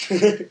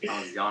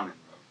 I was yawning,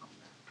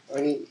 bro.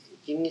 I mean,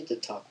 you need to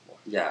talk more.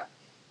 Yeah.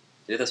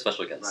 You're the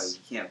special Bro, guest.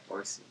 you can't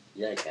force it.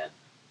 Yeah, I can.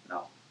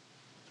 No.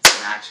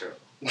 It's natural.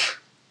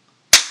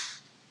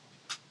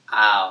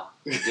 Ow.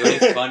 Do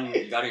any fun?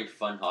 You got any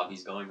fun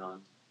hobbies going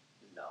on?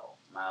 No.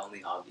 My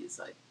only hobby is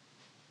like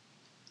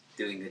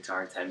doing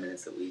guitar 10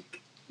 minutes a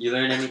week. You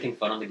learn anything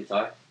fun on the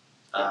guitar?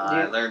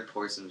 I learned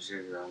Pour Some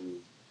Sugar on Me.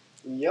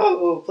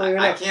 Yo, play it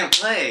I up. can't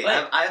play.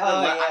 What? I'm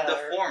yeah.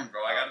 deformed,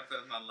 bro. I gotta put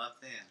it in my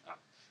left hand. Oh.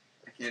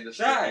 I can't just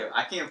Try. flip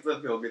I can't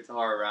flip your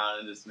guitar around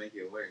and just make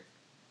it work.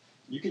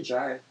 You can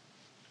try.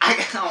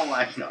 Oh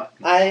my god.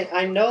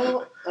 I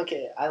know.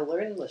 Okay, I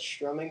learned the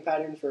strumming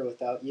pattern for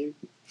Without You.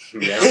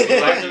 Yes, we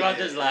talked about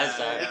this last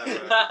Yeah, time.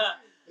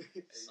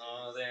 yeah,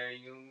 So there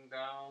you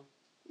go.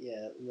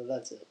 Yeah, but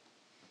that's it.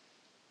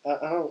 I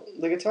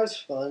don't. The guitar's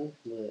fun,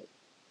 but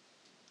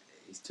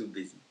He's too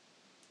busy.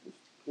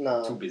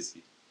 no. Too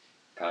busy.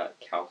 Got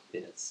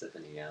CalFit at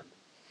 7 a.m.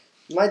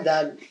 My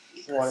dad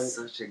wanted. That's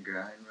such a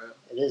grind, bro.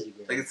 It is a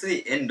great. Like it's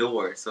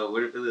indoor, so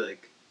would it really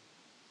like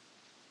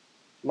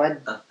My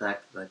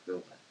affect like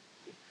the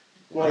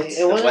well, What? it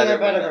the wasn't weather that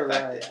bad of wouldn't a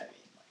affect ride. it, I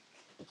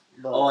mean.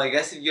 But Oh, I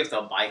guess if you have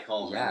to bike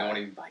home, Yeah. you don't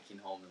even biking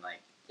home and like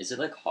Is it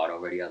like hot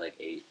already at like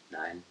 8,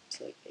 9?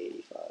 it's like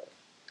 85.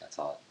 That's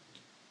hot.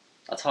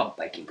 That's hot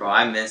biking. bro,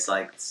 I miss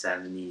like the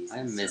 70s. I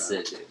and miss stuff.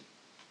 it, dude.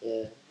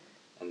 Yeah.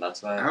 And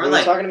that's I why. We remember were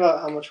like talking about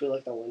how much we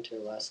liked the winter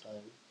last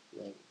time,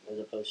 like as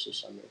opposed to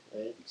summer,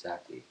 right?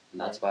 Exactly. And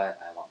that's why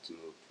I want to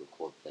move to a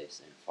cold place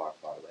and far,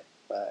 far away.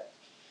 But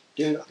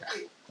dude,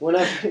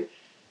 whenever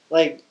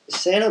like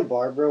Santa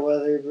Barbara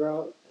weather,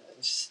 bro,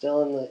 it's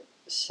still in the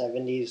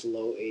 70s,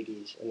 low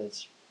 80s, and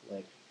it's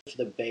like For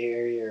the Bay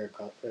Area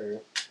or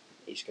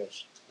East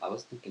Coast. I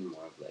was thinking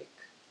more of like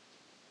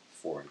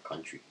foreign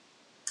country.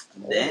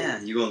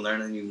 Damn, you gonna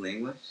learn a new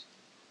language?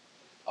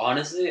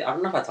 Honestly, I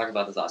don't know if I talked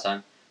about this last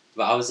time,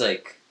 but I was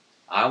like,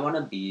 I want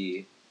to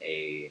be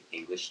a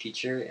English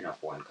teacher in a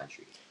foreign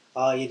country.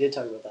 Oh, you did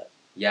talk about that.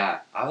 Yeah,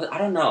 I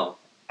don't know.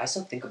 I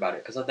still think about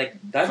it because I'm like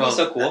that'd Bro, be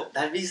so cool.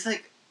 That'd be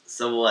like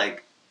so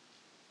like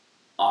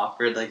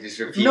awkward, like just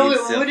repeating No, it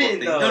simple wouldn't,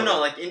 things. though. No,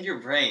 like in your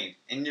brain,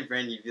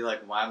 you'd be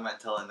like, why am I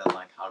telling them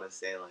like how to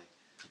say like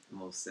the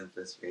most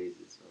simplest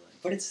phrases?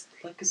 But it's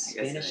like a it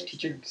Spanish makes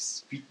teacher.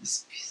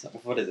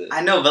 What is it?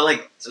 I know, but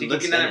like Speaking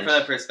looking at it from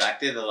Spanish. the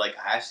perspective of like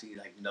I actually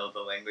like know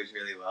the language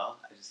really well.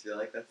 I just feel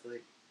like that's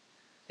like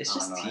It's I don't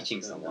just know, I teaching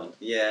don't someone. know.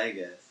 Yeah, I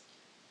guess.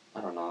 I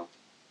don't know.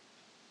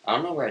 I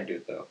don't know where I'd do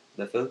it though.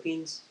 The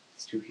Philippines,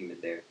 it's too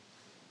humid there.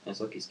 And it's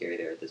looking scary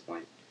there at this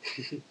point.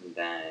 And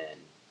then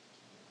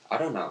I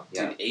don't know.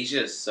 Yeah. Dude,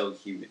 Asia is so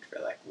humid for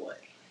like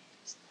what?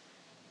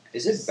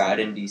 Is it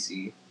bad in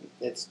DC?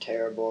 It's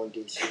terrible in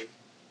DC.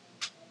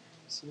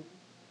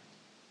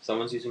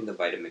 Someone's using the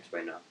Vitamix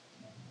right now.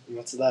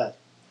 What's that?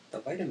 The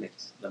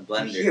Vitamix. The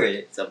blender. You hear it?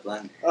 It's a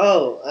blender.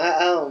 Oh,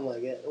 oh my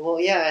god. Well,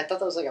 yeah, I thought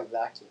that was like a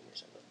vacuum or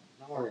something.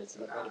 No, it's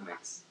the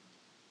Vitamix.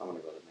 I want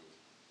to go to the menu.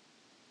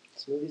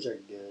 These movies are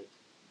good.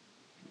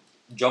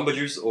 Jumbo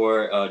Juice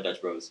or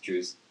Dutch Bros?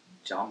 Choose.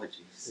 Jamba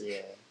Juice.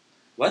 Yeah.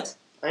 What?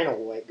 I ain't a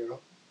white girl.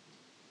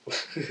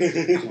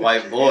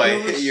 White boy.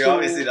 That was You're so-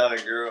 obviously not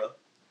a girl.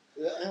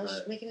 I was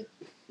just making it.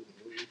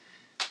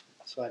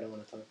 That's why I don't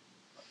want to talk.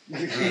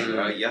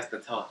 Bro, you have to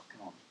talk.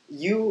 Come on.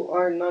 You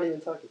are not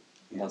even talking.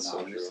 That's so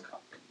I'm just true.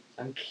 coughing.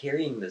 I'm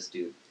carrying this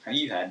dude. Have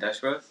you had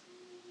Dutch Bros?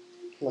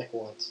 Like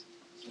once.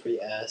 It's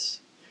pretty ass.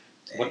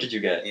 What did you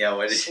get? Yeah,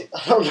 what did you?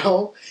 I don't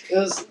know. It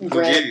was Who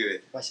brand. gave you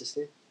it? My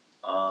sister.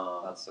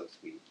 Oh. That's so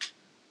sweet.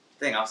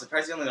 Dang, I'm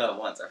surprised you only got it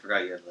once. I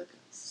forgot you had like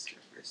a sister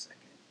for a second.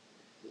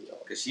 Yo,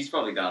 Because she's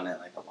probably gotten it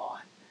like a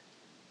lot.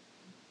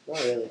 not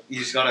really. You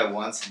just got it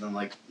once and then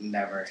like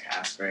never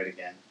asked for it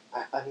again.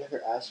 I've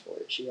never asked for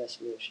it. She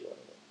asked me if she wanted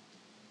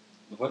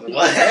it. What did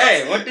What? you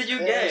get? What did you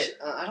Yeah, get?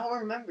 I don't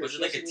remember. Was She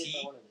it like asked a me if I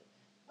tea? wanted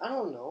it. I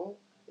don't know.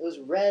 It was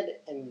red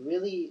and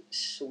really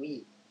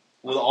sweet.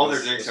 Well, all their It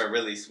was- drinks are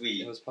really It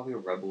sweet. was probably a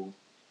Rebel.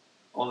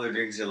 All their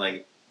drinks are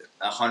like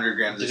 100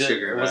 grams of Did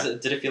sugar. it, was right?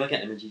 it? Did it feel like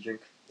an energy drink?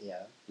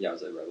 Yeah, Yeah, it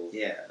was a Rebel.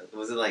 Yeah.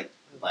 Was it like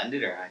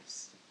blended or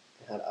ice?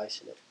 it had ice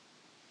in it.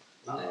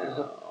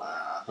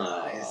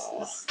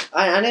 Ice.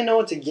 I didn't know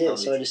what to get,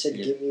 Probably so I just said,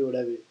 yeah. "Give me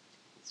whatever."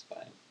 It's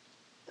fine.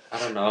 I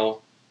don't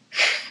know.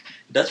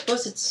 Dutch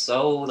Bros, it's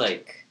so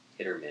like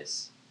hit or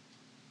miss.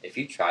 If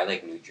you try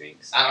like new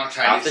drinks, I don't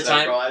try Half new the stuff,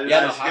 time- bro. I yeah,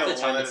 no, just half get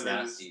the time one it's and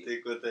then just nasty.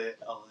 Stick with it.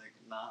 I'm like,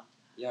 nah.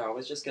 yeah, I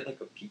always just get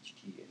like a peach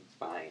tea and it's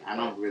fine. I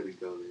don't really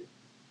go there.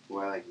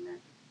 Well, I like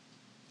American.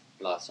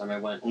 Last time I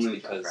went Only was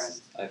with my because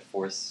friends. I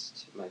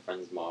forced my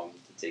friend's mom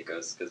to take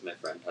us because my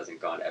friend hasn't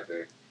gone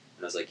ever, and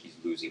I was like, he's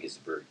losing his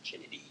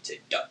virginity to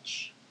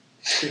Dutch.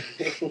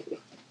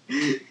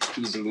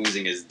 He's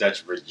losing his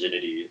Dutch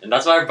virginity, and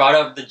that's why I brought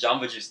up the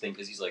Jamba Juice thing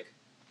because he's like,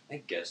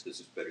 I guess this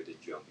is better than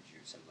Jamba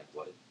Juice. I'm like,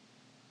 what?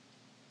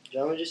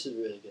 Jamba Juice is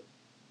really good.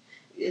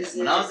 Is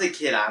When I was a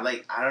kid, I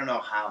don't know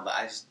how, but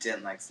I just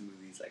didn't like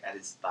smoothies. Like I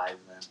despised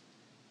them.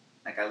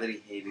 Like I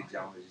literally hated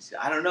Jamba Juice.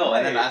 I don't know.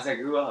 And then as I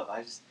grew up,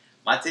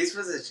 my taste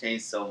buds has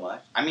changed so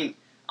much. I mean,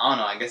 I don't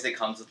know. I guess it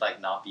comes with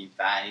like not being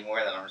fat anymore.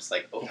 That I'm just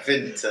like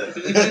open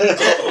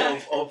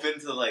to open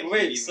to like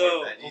Wait, eating so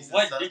more veggies and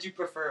what stuff. did you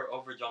prefer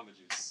over Jamba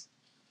Juice?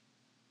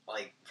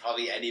 Like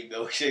probably any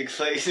milkshake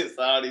places.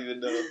 I don't even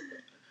know.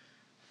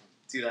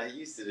 Dude, I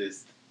used to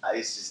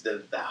just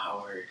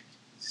devour.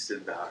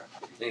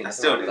 Hey, I nothing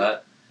still wrong with do.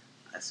 that.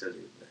 I still do.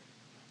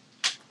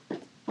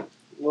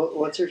 But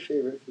What's your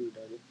favorite food,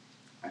 Doggy?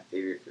 my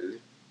favorite food.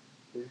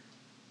 Hmm.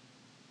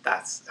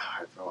 That's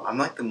hard, bro.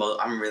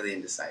 I'm really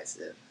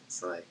indecisive.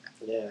 It's like,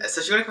 Yeah.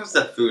 especially when it comes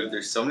to food,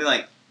 there's so many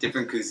like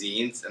different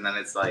cuisines, and then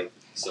it's like,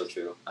 So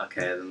true.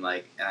 okay, then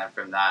like, and then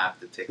from that I have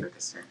to pick like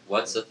a certain.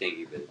 What's the thing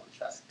you really want to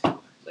try?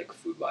 Like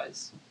food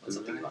wise, what's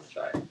something you want to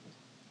try?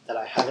 That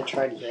I haven't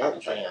tried Haven't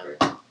yet. tried Damn.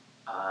 ever.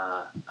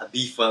 A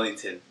beef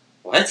Wellington.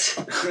 What?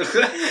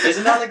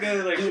 Isn't that like a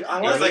like? Dude, I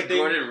It want was like thing?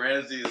 Gordon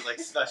Ramsay's like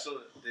special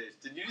dish.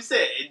 Did you just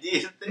say an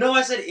Indian thing? No,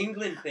 I said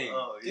England thing.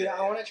 Oh, Dude, yeah.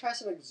 I want to try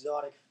some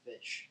exotic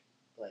fish.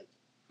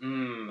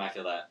 I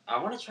feel that.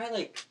 I want to try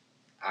like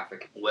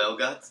African. Whale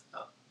guts.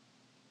 Oh.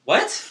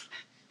 What?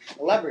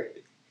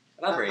 Elaborate.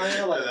 Elaborate. I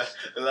know, like,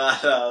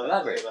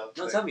 Elaborate.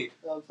 No, tell me.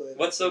 I'm playing.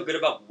 What's so good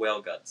about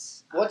whale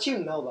guts? What you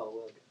know about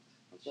whale guts?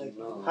 What you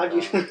know How'd you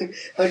about-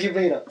 how'd you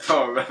bring it up?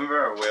 Oh, remember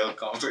our whale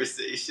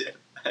conversation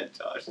at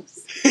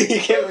Josh's? You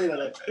can't bring that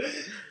up.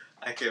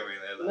 I can't bring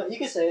that No, up. you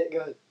can say it. Go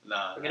ahead.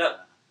 Nah. Bring it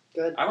up.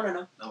 Go ahead. I want to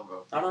know. No,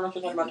 bro. I don't know if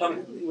you're talking about. Tell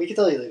me. We can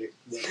tell you later.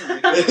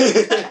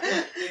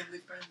 Family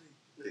friendly.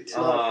 It's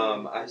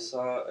not I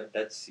saw a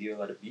dead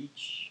seal at a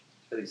beach.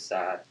 It's really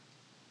sad.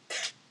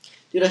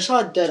 Dude, I saw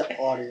a dead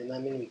otter and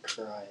that made me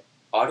cry.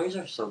 Otters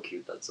are so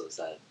cute. That's so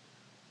sad.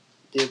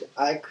 Dude,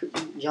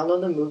 y'all know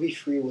the movie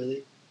Free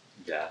Willy?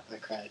 Yeah. I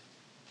cried.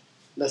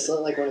 That's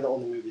not like one of the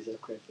only movies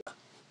I've cried for.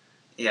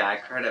 Yeah, I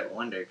cried at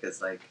Wonder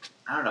because like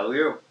I don't know,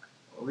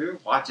 we were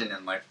watching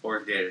in like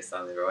 4th grade or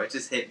something, bro. It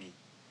just hit me.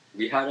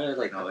 We had a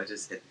It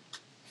just hit me.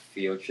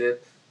 field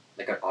trip,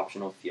 like an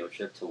optional field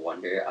trip to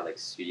Wonder at like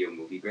Studio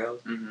Movie Grill.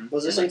 Mm-hmm.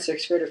 Was this And, in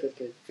 6th grade or 5th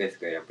grade? 5th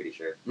grade, I'm pretty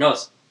sure. No,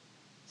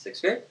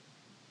 6th grade.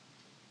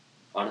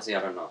 Honestly,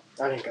 I don't know.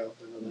 I didn't go.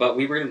 I don't know. But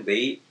we were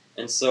late,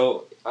 and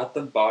so at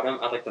the bottom,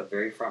 at like the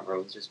very front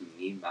row, was just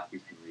me, Matthew,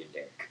 Henry, and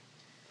Derek.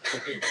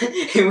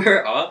 And we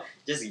were all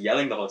just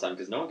yelling the whole time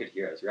because no one could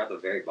hear us. We were at the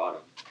very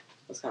bottom. It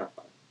was kind of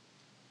fun.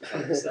 I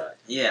kind of sad.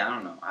 Yeah, I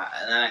don't know.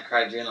 And then I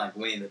cried during like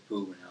Winnie the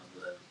Pooh when I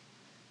was little,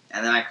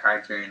 and then I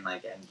cried during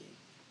like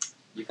Endgame.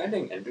 You kind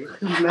of envy?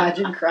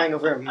 Imagine crying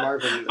over a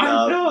Marvel movie.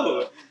 I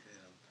know.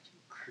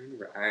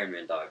 Yeah. Iron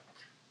Man, dog.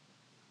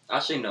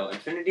 Actually, no.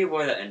 Infinity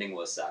War, the ending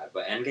was sad,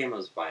 but Endgame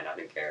was fine. I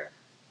didn't care.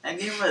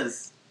 Endgame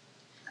was.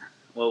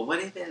 Well, what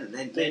if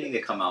they need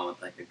to come out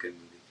with like a good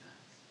movie?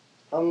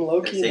 I'm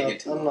low key Let's take not, it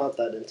too I'm long. not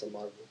that into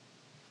Marvel.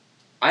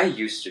 I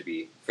used to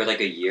be for like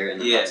a year, and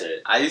then Yeah, that's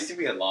it. I used to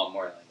be a lot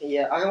more like.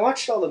 Yeah, I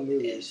watched all the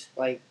movies.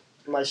 Like,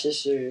 my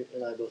sister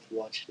and I both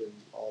watched them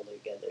all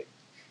together.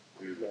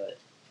 But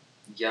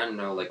Yeah,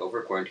 no. Like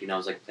over quarantine, I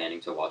was like planning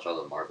to watch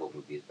all the Marvel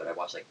movies, but I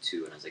watched like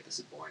 2, and I was like, this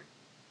is boring.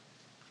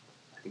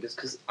 I think it's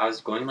because I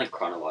was going in like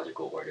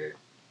chronological order,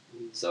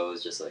 so it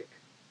was just like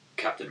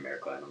Captain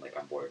America, and I'm like,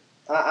 I'm bored.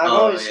 I've Oh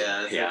always.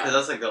 yeah, Yeah. because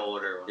that's like the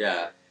older one.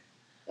 Yeah.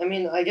 I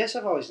mean, I guess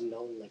I've always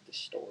known, like, the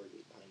story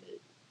behind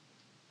it.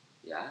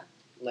 Yeah.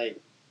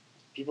 Like,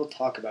 people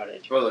talk about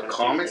it. Bro, I the don't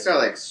comics think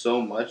are they- like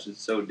so much and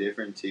so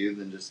different too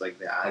than just like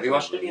the. Have you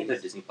watched any of the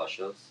Disney Plus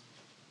shows?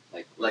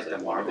 Like like was the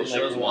it Marvel WandaVision?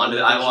 shows?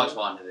 WandaVision? I watched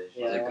WandaVision.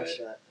 Yeah, Was I it watched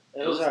good? that.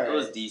 It was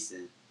alright.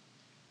 decent.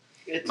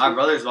 It's, My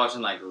brother's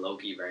watching like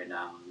Loki right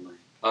now. And, like,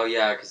 Oh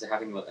yeah, because they're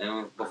having.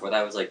 And before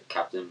that was like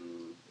Captain.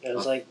 It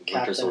was Oh, like Winter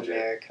Captain Soldier.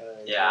 America.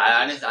 and Yeah,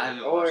 I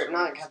haven't Or watched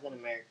not those. Captain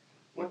America.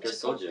 Winter What's it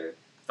Soldier.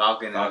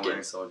 Falcon and Falcon.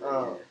 Winter Soldier.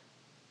 Oh.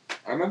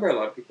 I remember a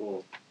lot of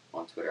people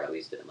on Twitter at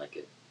least didn't like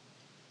it.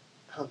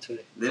 called? On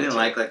Twitter. They didn't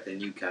like the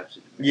new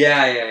Captain America.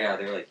 Yeah.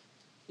 They were like,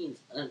 he's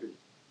ugly.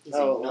 He's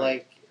Oh, annoying."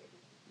 like,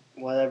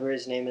 whatever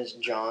his name is,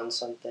 John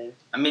something.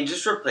 I mean,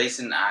 just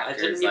replacing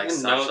actors didn't like even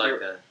such know like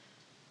there- a.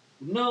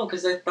 No,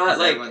 because I thought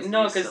everyone's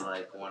no, used to, because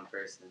like one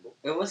person.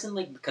 it wasn't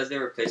like because they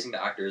were replacing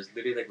the actor. It was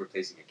literally like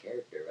replacing a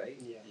character, right?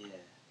 Yeah. Yeah.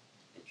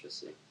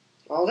 Interesting.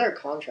 All their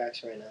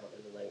contracts right now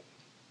are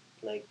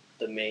like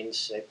the main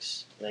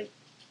 6, like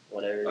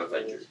whatever.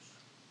 Avengers.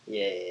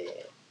 Yeah.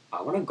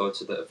 I want to go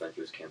to the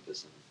Avengers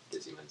campus in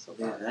Disneyland so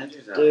Yeah, bad.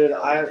 Avengers are Dude,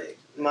 like, I- hella big.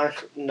 My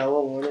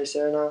Noah Warner's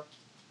there now,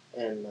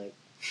 and like,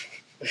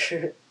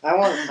 I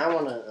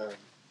want to.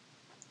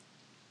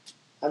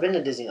 I've been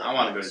to Disneyland. I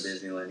want to go to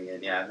once. Disneyland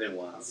again. Yeah, I've been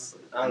once.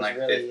 I In was like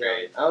really 5th young.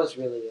 grade. I was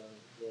really young.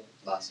 Yeah.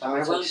 Last I time I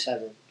was like went,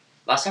 7.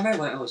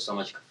 it was so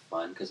much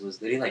fun because it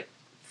was literally like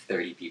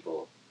 30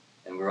 people,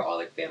 and we were all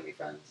like family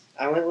friends.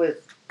 I went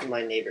with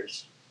my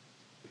neighbors.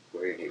 Who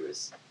are your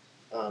neighbors?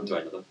 Um, Do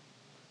I know them?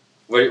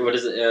 What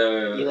is it?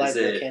 Eli Is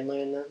it?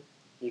 McKinley and them.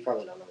 You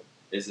probably don't know him.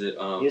 Is it?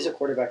 He was a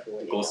quarterback for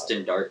Wendy.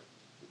 Golston Dart.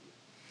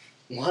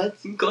 What?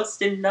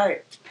 Golston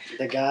Dart.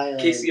 The guy.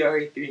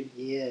 KCRA3.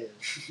 Yeah.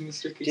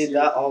 Mr. KCRA3. Dude,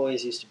 that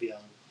always used to be on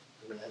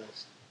in my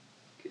house.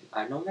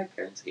 I know my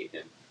parents hate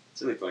him.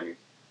 It's really funny.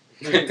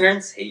 My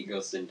parents hate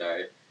Golston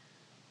Dart.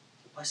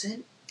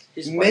 Wasn't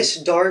his Miss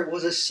wife- Dart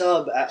was a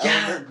sub at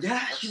Elementary.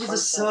 Yeah, she was a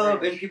That's so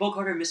sub, rare. and people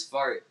called her Miss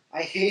Fart.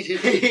 I hated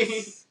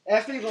her.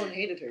 Everyone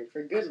hated her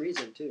for good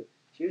reason too.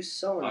 She was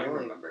so I annoying.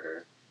 remember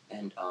her.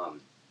 And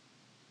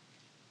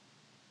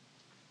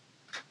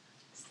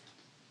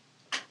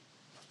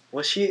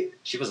Was she?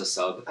 she was a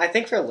sub. I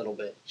think for a little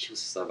bit. She was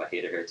a sub. I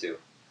hated her too.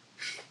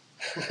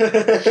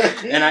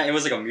 and And it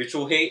was like a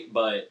mutual hate,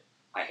 but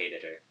I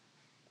hated her.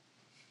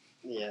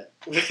 yeah.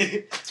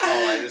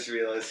 Oh, I just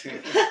realized.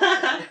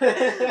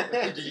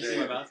 Did you see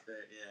my mouth?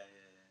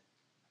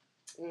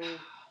 Yeah. Mm,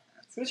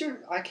 who's your?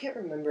 I can't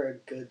remember a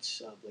good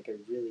sub, like a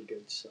really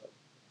good sub.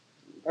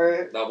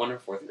 Or That one in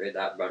 4th grade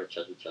that brought a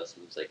treasure chest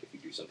and was like, if you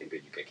do something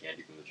good, you get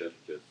candy from the treasure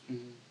chest.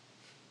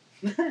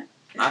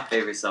 My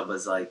favorite sub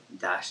was like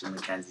Dash and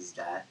Mackenzie's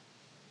dad.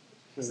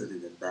 Hmm. This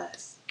is the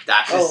best.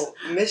 Dash is. oh,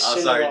 Miss.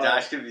 I'm sorry, Shinawara.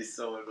 Dash can be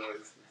so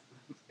annoying.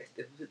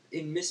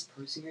 In Miss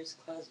Persinger's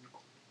class,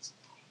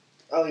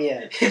 Oh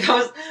yeah. that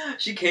was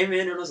she came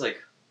in and was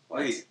like, what?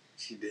 Wait,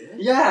 she did?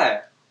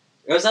 Yeah.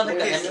 It was at like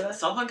the Okay, end of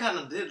someone kind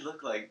of did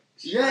look like.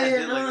 She Yeah, kinda yeah,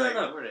 did no, look no, like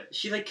no. Jordan.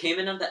 She like came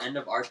in at the end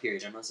of our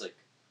period and I was like,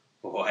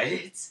 what?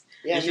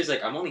 Yeah. And she was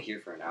like, I'm only here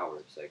for an hour.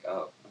 It's like,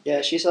 oh.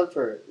 Yeah, she subbed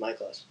for my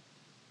class.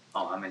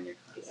 Oh, I'm in your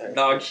class. Yeah.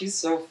 Dog, she's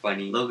so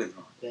funny. Logan's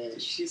wrong. Yeah.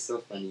 She's so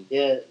funny.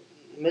 Yeah,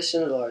 Miss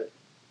Shinadar,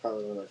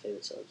 probably one of my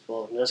favorite subs.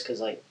 Well, just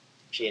because like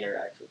she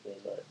interacts with me,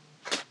 but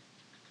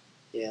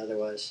yeah,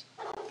 otherwise.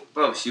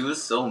 Bro, she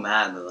was so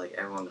mad that like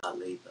everyone got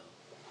late though.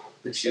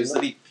 Like, Miss she was Sindelar?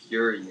 literally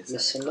furious.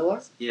 Miss at her Sindelar?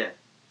 class. Yeah.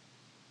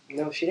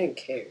 No, she didn't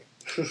care.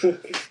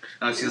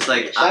 No, she was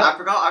like, I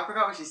forgot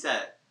what she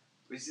said.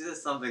 But she said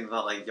something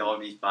about like y'all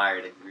be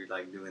fired if you're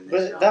like doing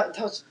this But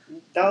job.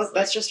 that's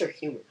like- just her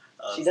humor.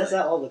 She does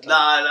that all the time.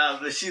 Nah,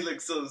 but she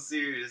looks so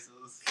serious.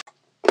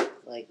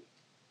 Like,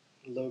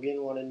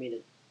 Logan wanted me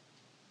to,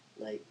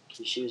 like,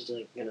 she was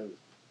like gonna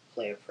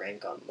play a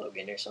prank on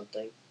Logan or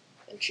something,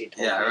 and she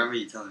told Yeah, I me remember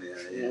you telling me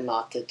that. Yeah.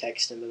 not to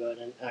text him about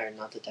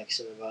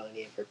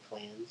any of her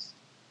plans.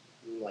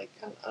 Like,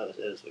 it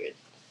was weird.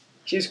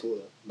 She was cool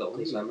though. The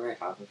only memory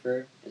I have of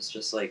her is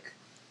just like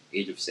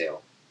Age of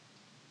Sail.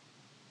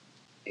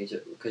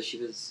 Because she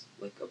was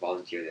like a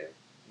volunteer there,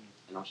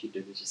 and all she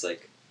did was just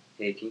like,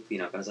 "Hey, can you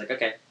clean up?" And I was like,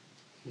 "Okay."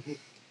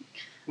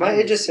 My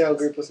Age of Sail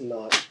group was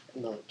not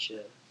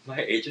chill. My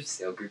Age of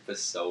Sail group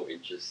was so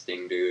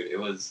interesting, dude. It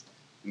was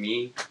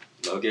me,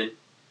 Logan,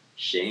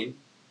 Shane,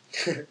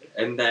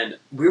 and then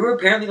we were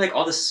apparently like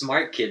all the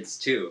smart kids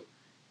too,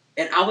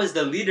 and I was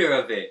the leader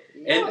of it.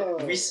 Yo.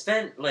 And we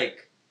spent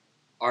like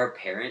our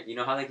parent. You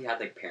know how like you had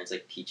like parents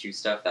like teach you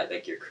stuff that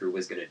like your crew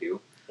was gonna do.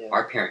 Yeah.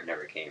 Our parent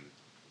never came.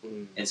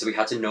 And so we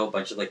had to know a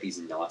bunch of like these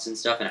knots and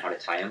stuff and how to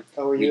tie them.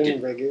 Oh, were you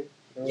in rigor?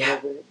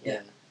 Yeah.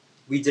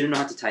 We didn't know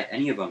how to tie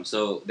any of them,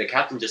 so the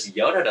captain just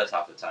yelled at us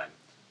half the time.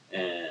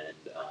 And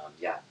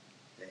yeah,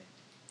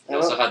 we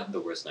also had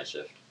the worst night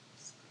shift.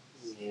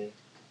 Yeah.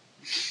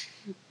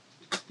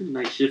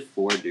 Night shift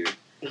 4, dude.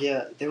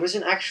 Yeah, there was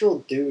an actual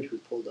dude who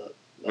pulled up.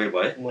 Wait,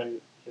 what?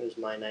 When it was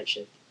my night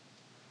shift.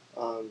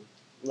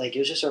 Like, it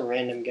was just a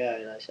random guy,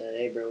 and I said,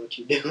 "Hey, bro, what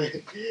you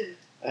doing?"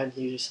 And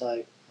he was just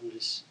like, "I'm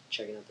just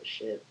checking out the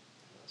ship."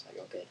 And I was like,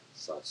 "Okay."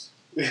 Sus.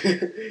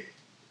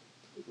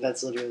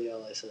 That's literally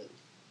all I said.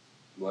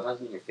 What has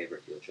been your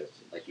favorite field trip?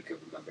 Like you could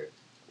remember?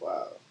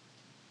 Wow.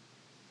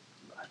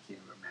 I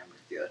can't remember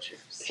field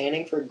trips.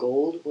 Panning for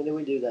gold? When did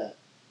we do that?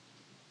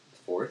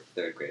 4th,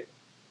 3rd grade.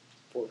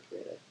 4th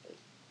grade, I think.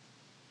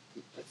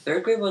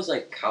 3rd grade was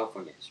like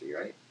California history,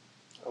 right?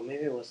 Oh,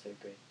 maybe it was 3rd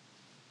grade.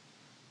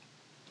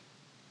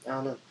 I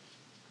don't know.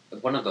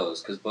 One of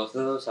those, because both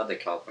of those had the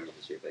California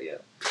history, but yeah.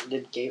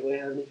 Did Gateway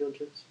have any field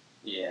trips?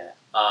 Yeah.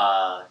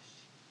 Bro,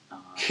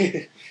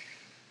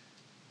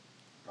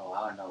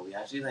 I don't know. We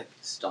actually like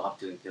stopped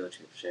doing field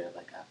trips share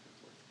like after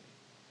 4th grade.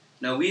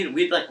 No,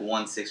 we'd like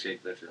one 6th grade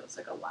field trip that was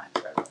like a line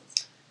for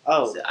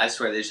Oh. I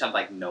swear they just have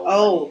like no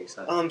money or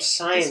something.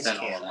 Science spent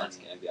all camp. the Science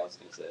camp, yeah, I was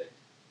gonna say.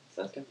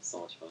 Science camp was so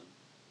much fun.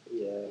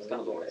 Yeah. It was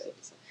kind of the worst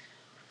episode.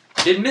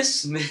 Did Miss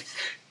Smith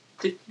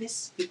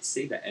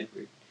say the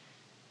N-word?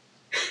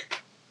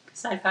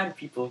 Because I've had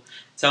people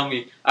tell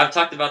me, I've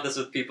talked about this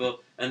with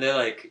people, and they're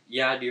like,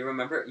 "Yeah, do you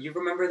remember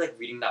like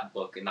reading that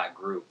book in that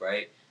group,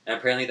 right? And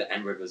apparently the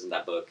N-word was in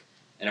that book,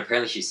 and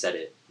apparently she said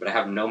it, but I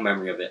have no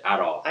memory of it at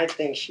all." I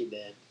think she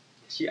did.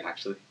 She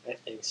actually. I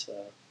think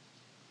so.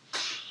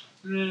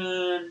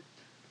 Man.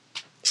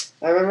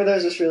 I remember there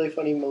was this really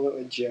funny moment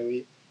with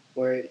Joey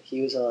where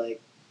he was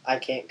like, "I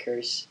can't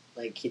curse."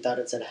 Like, he thought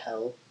it said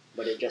hell,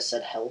 but it just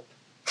said help.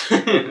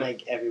 And,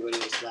 like, everybody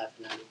was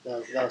laughing at it.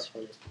 That was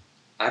funny.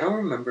 I don't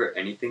remember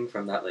anything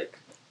from that like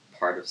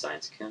part of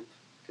science camp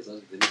because I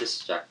was really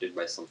distracted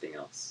by something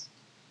else.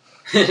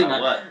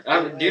 What?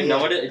 Do you know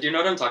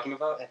what I'm talking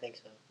about? I think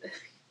so.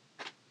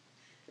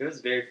 It was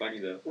very funny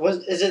though.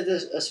 Is it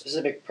a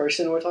specific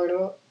person we're talking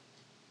about?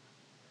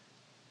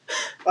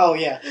 Oh,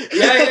 yeah.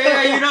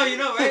 Yeah, you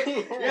know, right?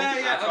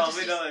 Yeah. I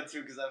probably know that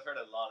too because I've heard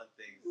a lot of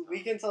things.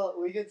 We can tell.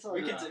 We can tell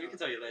you later.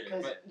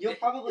 Because But you'll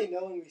probably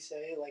know when we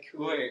say like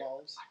who it Wait.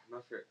 involves. I'm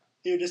not sure.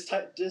 Dude, just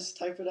type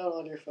it out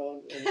on your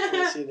phone, and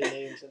you'll see the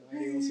names, and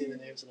Artie will see the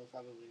names, and he'll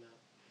probably know.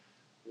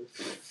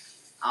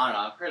 I don't know.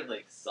 I've heard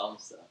like some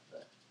stuff,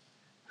 but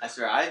I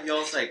swear you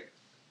also like.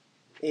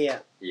 Yeah.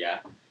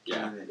 Yeah. You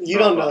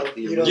don't know.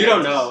 You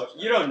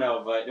don't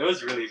know, but it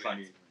was really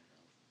funny.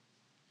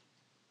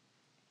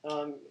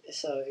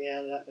 So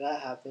yeah,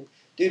 that happened,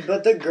 dude.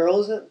 But the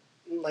girls,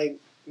 like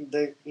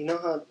you know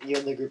how you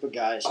have the group of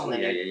guys, Oh, and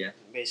then yeah. you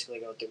basically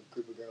go with the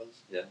group of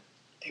girls. Yeah.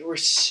 They were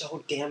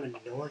so damn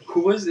annoying.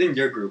 Who was in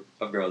your group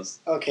of girls?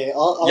 Okay,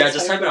 I'll Yeah,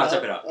 just type it out.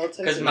 I'll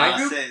type 'Cause it my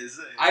out.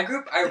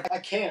 group, I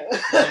can't.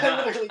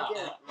 I literally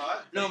can't.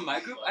 No, my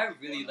group, I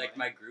really like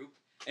my group,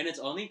 and it's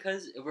only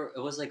because it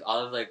was like all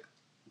of like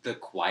the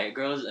quiet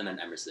girls and then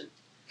Emerson.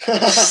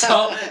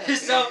 So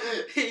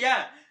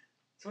yeah,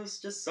 so it's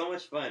just so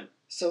much fun.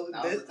 So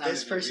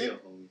this person,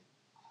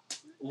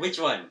 Which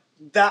one?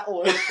 that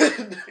one.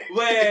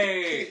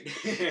 Wait.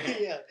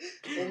 Yeah,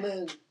 and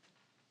then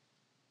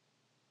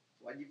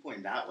Why'd you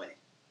point that way?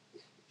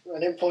 I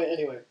didn't point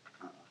anywhere.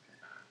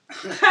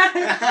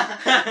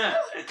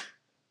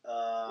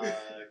 Oh,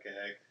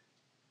 okay.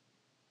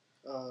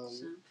 I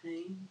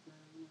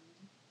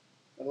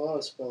don't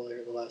want to spoil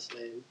her last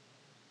name.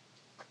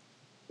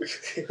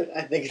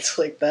 I think it's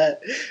like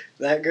that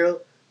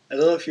girl. I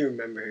don't know if you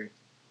remember her.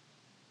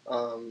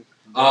 Oh,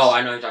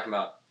 I know what you're talking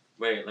about.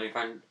 Wait, let me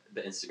find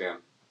the Instagram.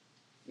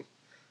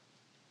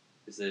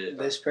 Is it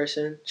This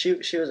person? She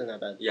wasn't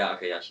that bad. Yeah.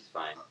 Okay. Yeah, she's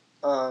fine.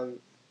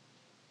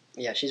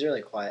 Yeah, she's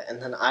really quiet.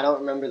 And then I don't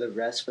remember the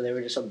rest, but they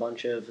were just a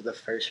bunch of the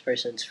first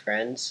person's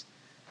friends.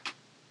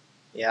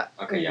 Yeah.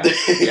 Okay.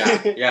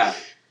 Yeah.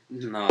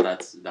 No,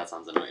 that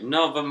sounds annoying.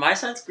 No, but my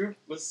science group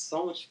was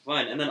so much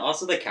fun, and then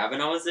also the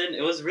cabin I was in,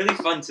 it was really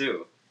fun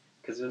too,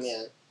 because it was.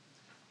 Yeah.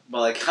 But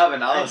like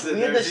Calvin Allison,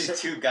 we had there's the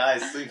these two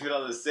guys sleeping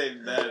on the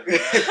same bed.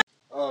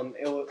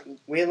 Bro.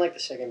 We had like the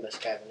second best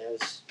cabin. It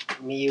was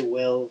me,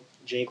 Will,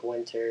 Jake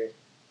Winter,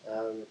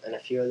 and a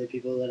few other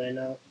people that I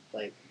know.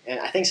 Like, and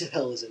I think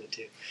Sahel was in it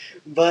too.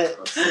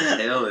 But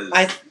Hell is.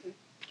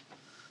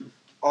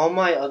 all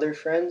my other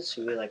friends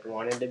who we like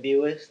wanted to be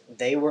with,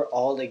 they were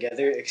all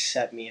together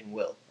except me and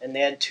Will, and they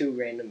had two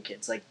random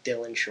kids like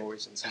Dylan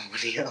Shores and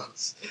somebody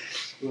else.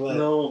 But,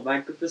 No, my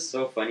group is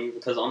so funny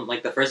because on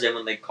like the first day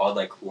when they called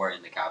like who are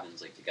in the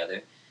cabins like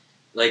together,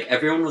 like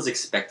everyone was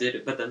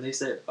expected, but then they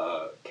said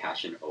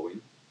Cash and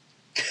Owen.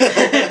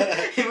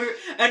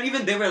 And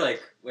even they were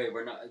like, wait,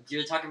 we're not.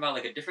 You're talking about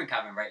like a different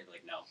cabin, right?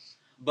 Like no,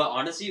 but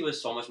honestly, it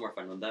was so much more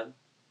fun with them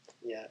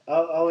yeah,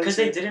 Owen's because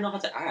they didn't know how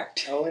to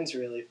act. Owen's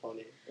really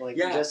funny. Like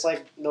Yeah. just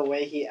like the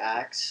way he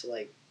acts,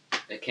 like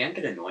It can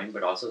get annoying,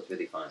 but also it's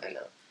really fun. I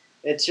know.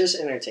 It's just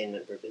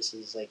entertainment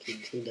purposes. Like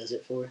he does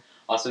it for.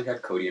 Also, we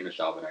had Cody and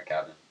Rashab in our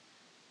cabin.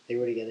 They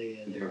were together.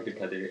 Yeah, They were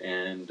together,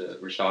 and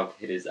Rashab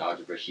hid his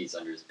algebra sheets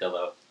under his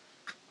pillow.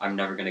 I'm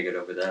never gonna get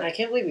over I that.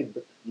 can't believe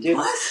we. Dude.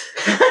 What?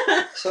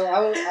 So I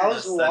was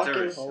That's such a walking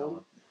Rashab.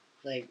 home.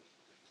 Like,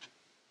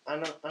 I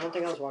don't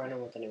think I was walking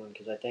home with anyone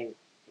because I think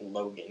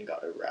Logan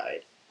got a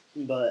ride.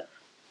 But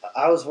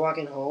I was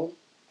walking home,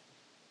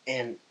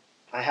 and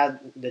I had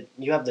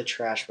you have the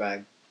trash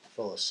bag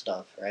full of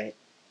stuff, right?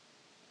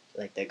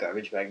 Like the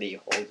garbage bag that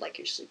you hold like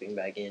your sleeping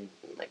bag in,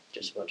 and like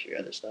just a bunch of your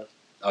other stuff.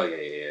 Oh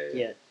yeah.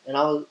 Yeah, and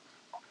I was.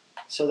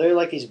 So there are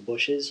like these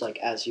bushes, like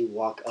as you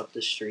walk up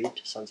the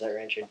street, Sunset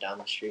Ranch or down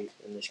the street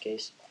in this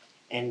case,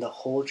 and the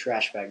whole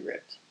trash bag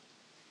ripped.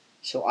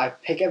 So I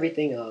pick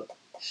everything up,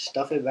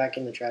 stuff it back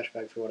in the trash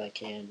bag for what I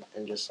can,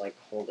 and just like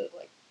hold it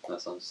like.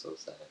 That sounds so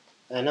sad.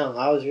 I know,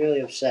 I was really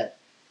upset,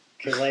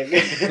 cause like,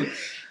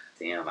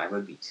 Damn, I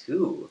would be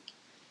too.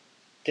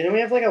 didn't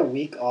we have like a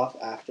week off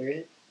after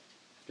it?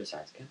 After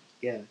science camp?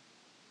 Yeah.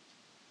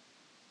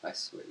 I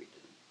swear we didn't.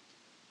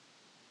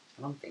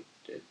 I don't think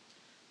we did.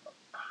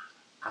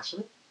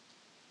 Actually?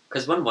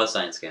 Because when was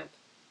science camp?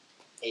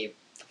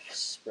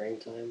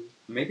 Springtime.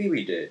 Maybe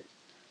we did.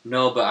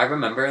 No, but I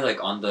remember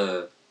like on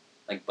the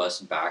like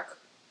bus back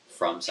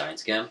from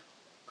science camp,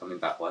 coming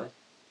back what?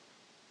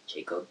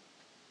 Jacob?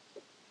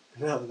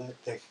 No, that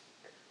thing.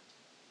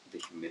 The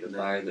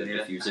humidifier, the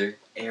Yeah. diffuser.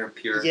 Air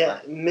purifier. Yeah,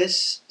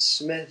 Miss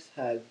Smith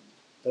had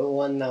the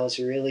one that was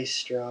really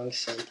strong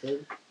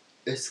scented.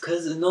 It's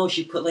because, no,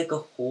 she put like a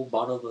whole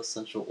bottle of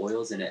essential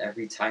oils in it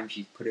every time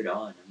she put it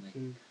on. I'm like,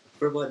 Hmm.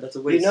 for what? That's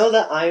a waste. You know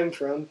that I Am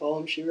From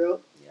poem she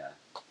wrote? Yeah.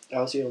 I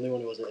was the only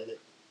one who wasn't in it.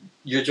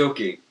 You're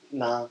joking.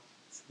 Nah.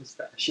 So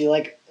sad. She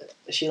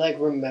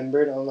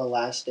remembered on the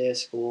last day of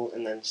school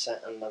and then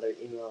sent another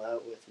email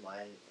out with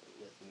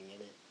me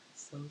in it.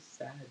 So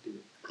sad,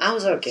 dude. I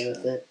was okay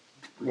with it.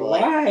 But,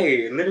 like, Why?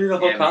 Literally the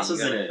whole Yeah, class man, was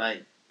you in gotta it.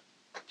 fight.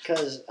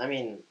 cause I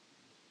mean,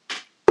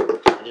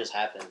 it just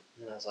happened,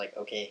 and I was like,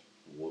 okay.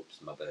 Whoops,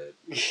 my bad.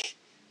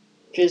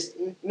 Cause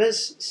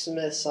Miss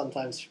Smith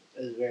sometimes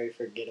is very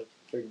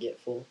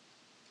forgetful.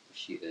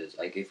 She is.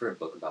 I gave her a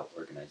book about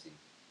organizing.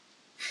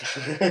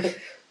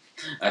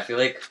 I feel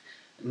like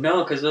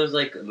no, because it was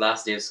like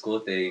last day of school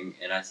thing,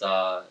 and I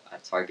saw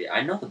at Target.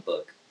 I know the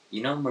book.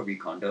 You know Marie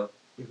Kondo.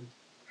 Mhm.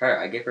 Her.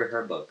 I gave her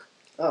her book.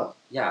 Oh,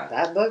 Yeah,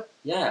 that book?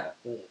 yeah.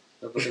 Yeah.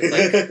 The book is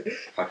like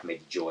how to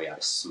make joy out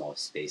of small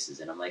spaces,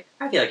 and I'm like,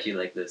 I feel like you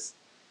like this.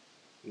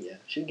 Yeah,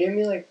 she gave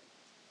me like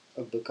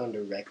a book on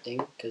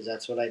directing because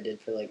that's what I did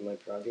for like my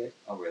project.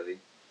 Oh really?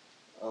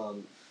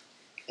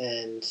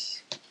 And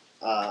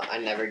I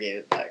never gave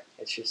it back.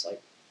 It's just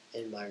like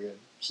in my room.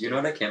 You know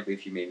what I can't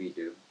believe she made me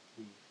do?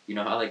 Hmm. You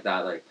know how like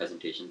that like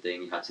presentation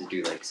thing you had to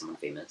do like someone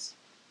famous,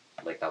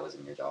 like that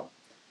wasn't your job.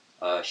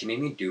 She made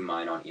me do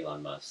mine on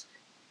Elon Musk.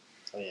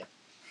 Oh yeah.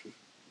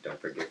 Don't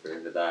forget for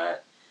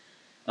that.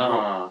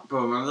 Bro,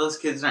 remember those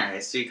kids in our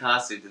history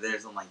class who did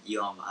theirs on like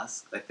Elon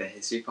Musk, like the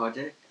history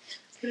project?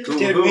 Who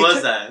Dude, who we was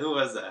took- that? Who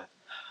was that?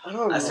 I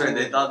don't know. I swear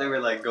they thought they were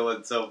like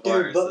going so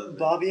far. Dude, so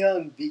Bobia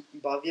and Vihal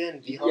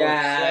Yeah. were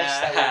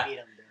fresh that we beat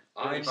them.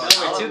 I Bro,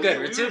 know, we're too good.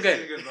 we We're were too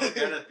good. bro.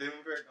 Greta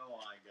Thunberg, oh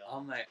my god.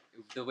 I'm like,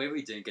 the way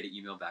we didn't get an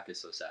email back is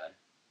so sad.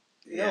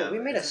 No, we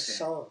but made a it's okay.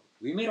 song.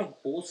 We made a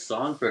whole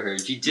song for her,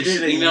 and she We didn't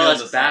should've email emailed us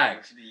the song. back.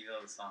 We should've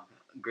emailed the song.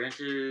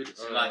 Granted, They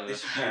should like, they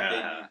should be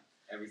they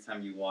every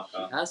time you walk she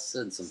off. has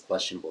said some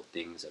questionable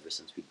things ever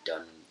since we've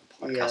done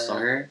a podcast Yeah.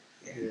 on her,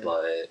 Yeah.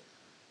 but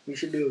We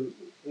should do.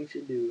 Like,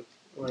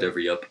 the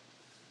re-up,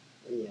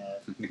 yeah.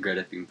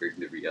 Greta Thunberg,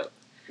 the re-up.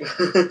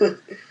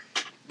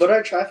 But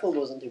our trifold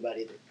wasn't too bad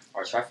either.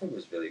 Our trifold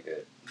was really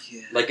good.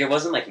 Yeah. Like, it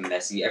wasn't, like,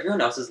 messy.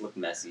 Everyone else's looked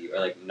messy or,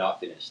 like, not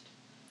finished.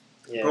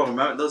 Yeah. Bro,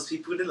 remember those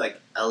people who did like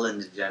Ellen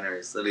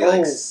DeGeneres? Literally, Oh,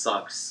 like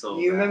sucked so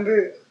You bad.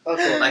 remember?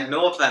 Okay. Like,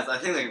 no offense, I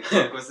think like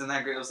Brooke was in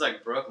that group. It was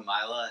like Brooke,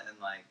 Mila, and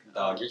like.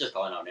 Dog, you're just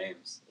calling out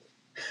names.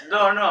 No,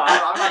 I'm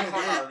not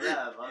calling out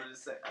them. I'm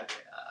just saying.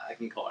 Okay, I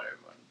can call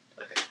everyone.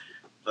 Okay,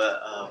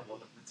 but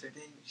what's her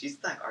name? She's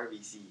like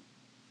RBC.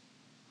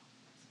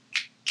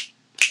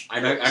 I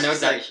know She's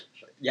exactly.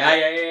 like-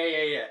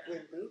 Yeah.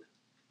 Wait, who?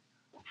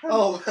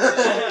 Oh.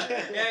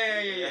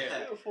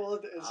 Yeah. Follow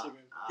the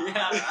Instagram.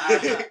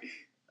 Yeah.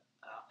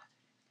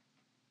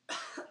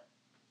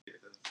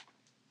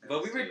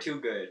 But we were too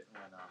good.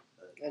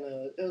 I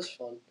know, it was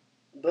fun.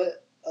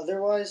 But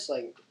otherwise,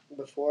 like,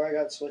 before I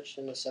got switched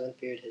into 7th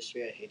period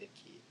history, I hated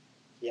Key.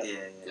 Yep.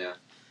 Yeah.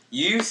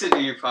 You used to do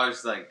your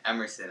projects like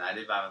Emerson. I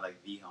did mine with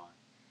like Vihon.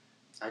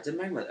 I did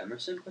mine with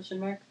Emerson, question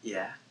mark?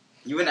 Yeah.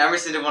 You and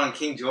Emerson did one on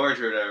King George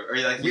or whatever. Or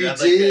like We you had,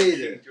 like, that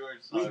did. King George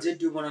We song. did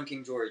do one on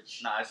King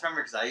George. Nah, I just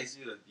remember because I used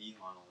to do with Vihon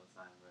all the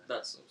time, bro.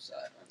 That's so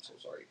sad. I'm so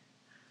sorry.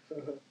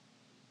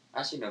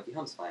 Actually, no,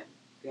 Bihon's fine.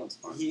 Bihon's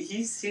fine.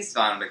 He's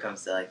fine when it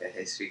comes to like a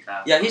history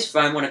class. Yeah, he's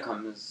fine when it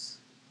comes.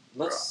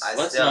 Let's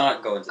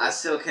not go into I this.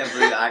 still can't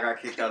believe I got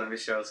kicked out of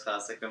Michelle's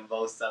class like the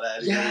most out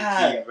of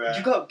Yeah, any bro.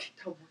 You got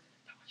kicked out.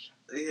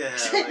 Yeah,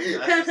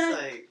 like, that's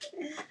just like.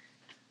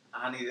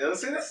 I don't even. It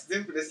was the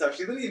stupidest stuff.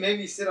 She literally made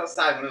me sit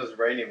outside when it was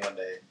raining one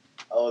day.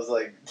 I was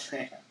like,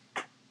 damn.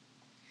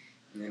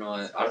 You know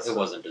what? It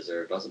wasn't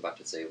deserved. I was about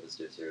to say it was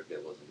deserved.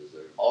 It wasn't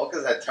deserved. All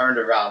because I turned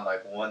around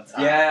like one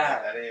time. Yeah.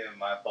 Like, that ain't even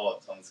my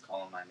fault. Someone's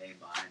calling my name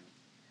behind me.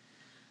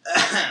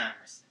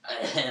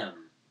 Ahem.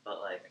 But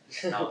like,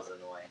 that was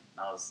annoying.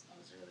 That was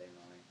really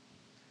annoying.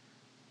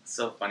 It's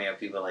so funny how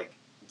people like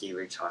gave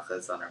her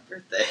chocolates on her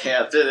birthday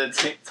after the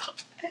TikTok.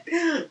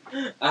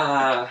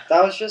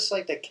 That was just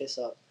like the kiss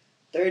up.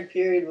 3rd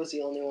period was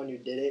the only one who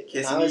did it.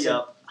 Kiss and I was me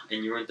up.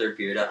 And you were in 3rd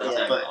period at that Yeah.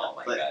 time? But- Oh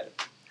my but- god.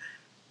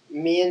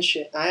 Me and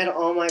I had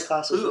all my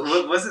classes. Who,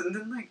 with wasn't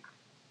then like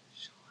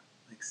Sean,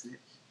 like Snitch?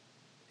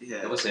 Yeah.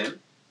 It was him?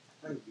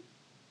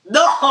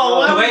 No,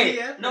 why No, would wait. he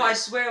have No, that? I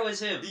swear it was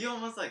him. He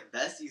almost like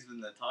besties with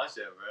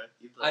Natasha, bro.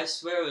 He'd, I like,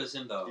 swear it was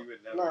him though. he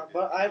would never. No, do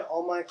but that. I had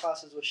all my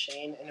classes with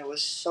Shane, and it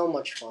was so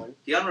much fun.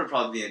 Dion would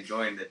probably be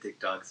enjoying the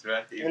TikToks,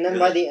 right? And then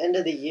by the end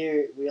of the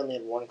year, we only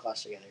had one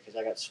class together because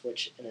I got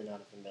switched in and out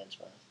of advanced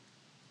math.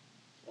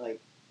 Like,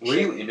 Were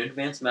you in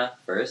advanced math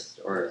first?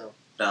 Or.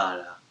 no.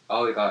 Nah.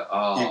 Oh, we got.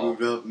 He Oh.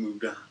 moved up,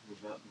 moved down,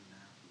 moved up,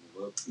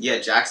 moved down. Yeah,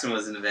 Jackson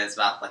was in advanced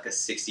math like a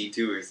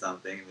 62 or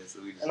something.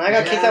 And I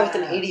got kicked out with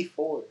an Yeah.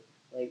 84.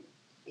 Like,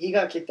 he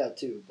got kicked out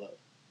too, but.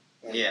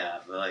 Yeah,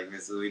 but like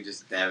Miss Louie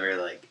just never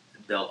like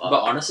built up.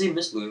 But honestly,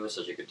 Miss Louie was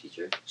such a good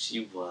teacher.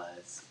 She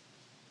was.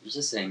 You're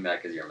just saying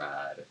that because you're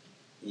mad.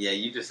 Yeah,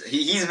 you just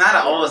he's mad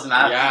at all his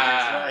math Yeah.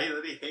 teachers. Right? He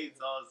literally hates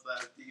all his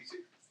math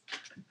teachers.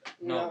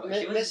 No, No, but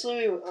she was- Miss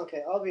Louie.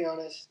 Okay, I'll be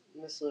honest.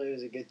 Miss Louie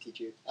was a good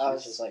teacher. I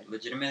was just like,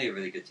 legitimately a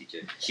really good teacher.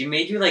 She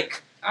made you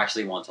like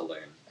actually want to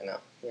learn. I know.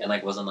 Yeah. And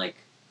like wasn't like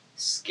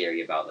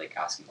scary about like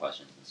asking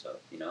questions and stuff,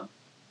 you know?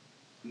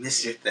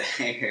 Mr.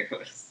 Thayer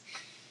was.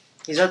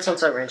 He's at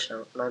Sunset Ranch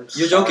now. And I'm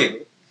You're sorry.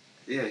 joking.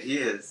 Yeah, he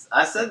is.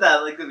 I said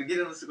that like at the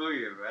beginning of the school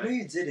year, right?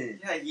 you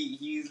didn't. Yeah,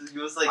 he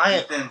was like I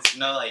am- Ethan's,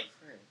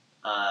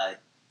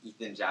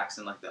 Ethan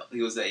Jackson, like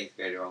he was the 8th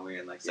grader when we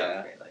were in like 7th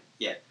Yeah. grade. Like,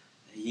 yeah,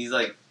 he's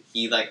like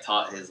he like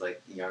taught his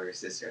like younger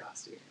sister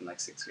last year in like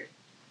 6th grade.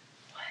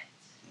 What?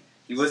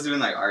 He was doing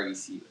like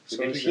RBC.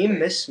 So is he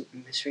Miss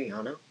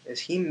Rihanna? Is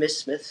he Miss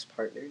Smith's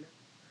partner now?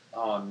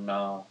 Oh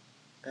no.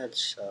 That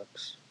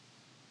sucks.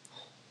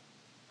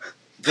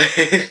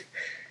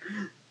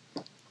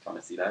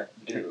 Wanna see that?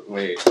 Dude,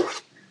 wait.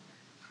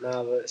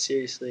 Nah, but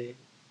seriously,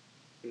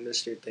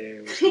 Mr.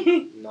 Thayer was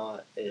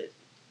not it.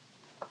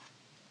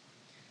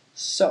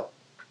 So,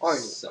 Arnie,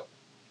 So,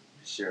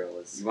 Sure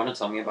was. you wanna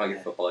tell me about your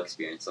football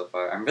experience so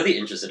far? I'm really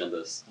interested in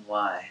this.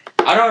 Why?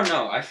 I don't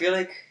know. I feel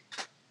like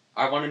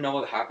I want to know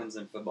what happens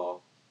in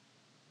football.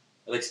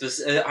 Like,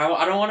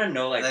 I don't want to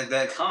know like. Like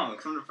that come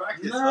to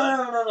practice. No.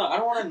 I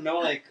don't want to know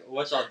like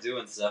what y'all do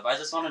and stuff. I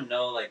just want to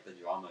know like the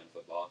drama in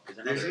football. Cause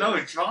There's no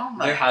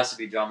drama. There has to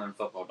be drama in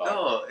football, dog.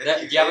 No.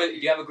 if Do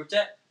you have a group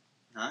chat?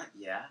 Huh?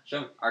 Yeah.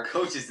 Show me. Our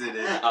coaches did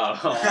it. Oh.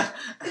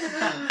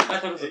 I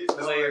thought it was a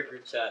player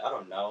group chat. I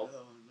don't know.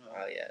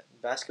 oh yeah,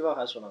 basketball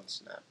has one on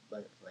Snap,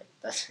 but like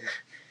that's.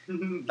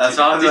 That's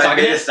why He's I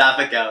talking made a it? staff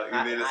account. You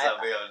I- made a I- staff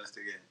account just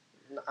to get.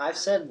 I've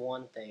said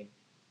one thing,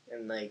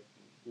 and like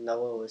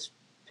Noah was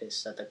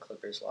pissed that the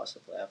Clippers lost the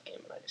playoff game,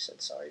 and I just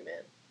said sorry,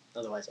 man.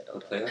 Otherwise, I The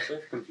don't. playoffs are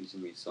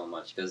confusing me so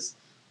much because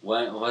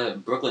when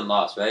Brooklyn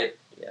lost, right?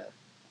 Yeah.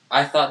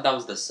 I thought that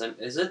was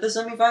is it the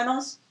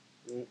semifinals?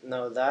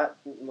 No, that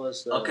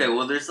was the. Okay,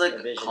 well, there's like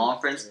division.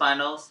 conference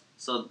finals.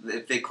 So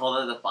if they call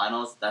it the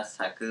finals, that's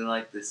technically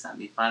like the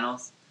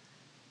semifinals.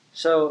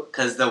 So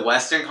Because the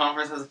Western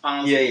Conference has the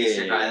finals, Yeah, the yeah,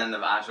 Eastern, yeah. and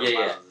then the actual Yeah,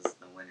 yeah. finals is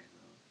the winner.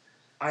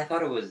 I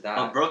thought it was that.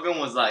 But Brooklyn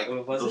was like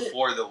Was it?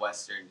 before the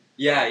Western.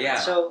 Yeah.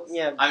 so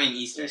yeah. I mean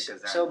Eastern. 'Cause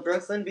they're So in-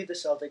 Brooklyn beat the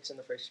Celtics in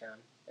the first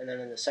round, and then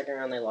in the second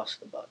round they lost to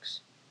the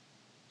Bucks.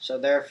 So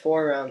there are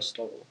 4 rounds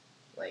total.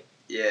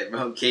 Yeah,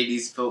 bro.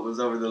 KD's foot was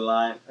over the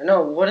line. I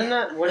know. Wouldn't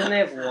they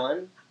have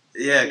won?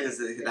 Yeah, because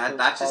If it that was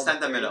just called sent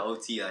a them into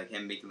three. OT, like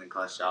him making the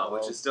clutch shot,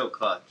 which Oh. is still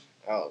clutch.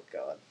 Oh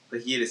God.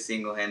 But he had a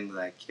single handed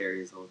like carry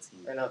his whole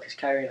team. I know, because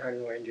Kyrie and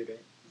Harden were injured, right?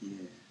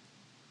 Yeah.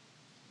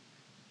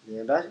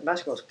 Yeah,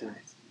 basketball's cool.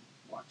 Guys,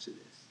 watch this.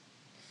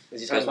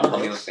 Is he You guys talking want to about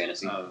help me with both?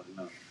 fantasy? Oh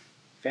no.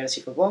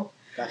 Fantasy football?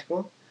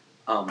 Basketball?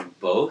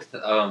 Both.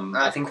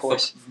 I Of think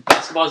course.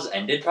 basketball's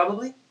ended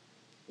probably.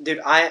 Dude,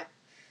 I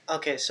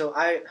Okay, so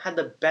I had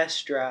the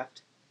best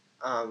draft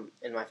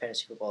in my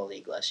fantasy football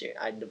league last year.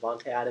 I had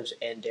Devontae Adams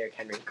and Derrick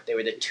Henry. They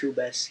were the two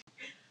best.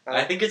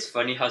 I think it's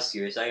funny how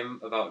serious I am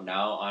about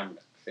now on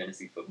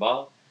fantasy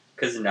football.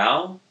 Because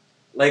now,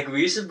 like,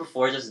 we used to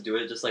before just do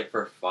it just, like,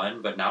 for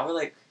fun, but now we're,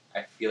 like,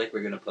 I feel like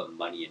we're going to put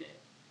money in it.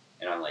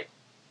 And I'm like,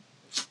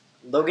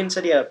 Logan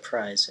said he had a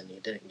prize and he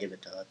didn't give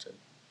it to Hudson.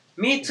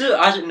 me too.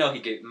 I didn't know he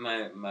gave,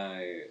 my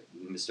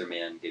Mr.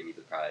 Man gave me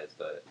the prize,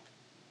 but.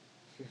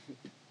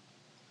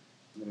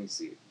 Let me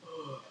see.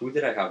 Who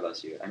did I have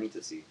last year? I need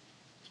to see.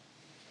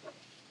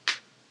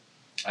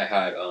 I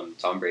had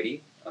Tom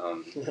Brady,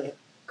 Kamara,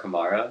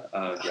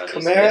 DeAndre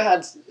Kamara Swift.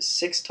 had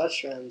 6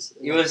 touchdowns.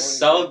 He was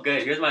so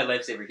good. He was my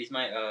lifesaver. He's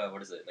my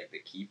what is it, like the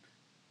keep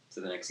to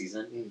the next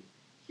season.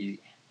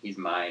 He's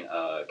mine.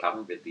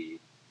 Calvin Ridley,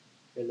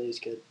 Ridley's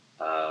good.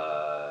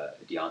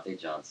 Deontay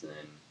Johnson,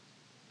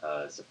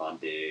 Stephon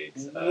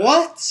Diggs.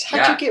 What? How'd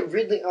yeah. you get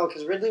Ridley? Oh,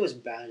 because Ridley was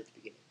bad at the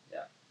beginning.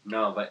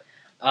 No, but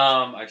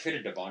I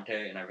traded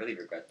Devontae, and I really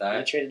regret You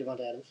that. traded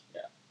Devontae Adams?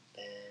 Yeah.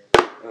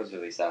 Damn. It was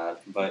really sad,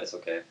 but it's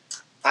okay.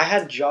 I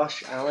had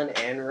Josh Allen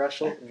and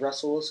Russell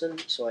Wilson,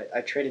 so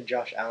I traded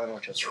Josh Allen,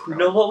 which was You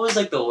know what was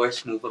like the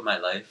worst move of my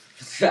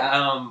life?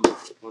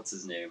 What's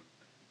his name?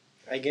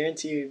 I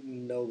guarantee you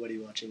nobody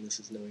watching this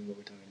is knowing what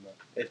we're talking about.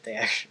 If they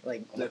actually,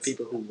 like, the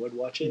people who would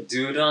watch it.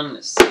 Dude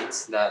on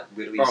Saints that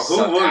literally Bro, who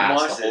sucked would ass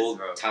watch the this, whole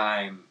bro?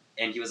 time,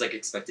 and he was like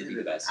expected to be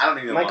the best. I don't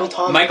even Michael wanna watch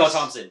Thomas. Michael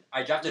Thompson.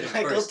 I drafted him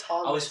Michael first.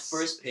 Thomas. I was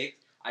first picked.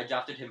 I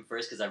drafted him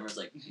first because everyone's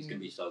like, he's gonna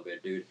be so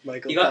good, dude.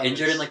 Michael He got Thomas.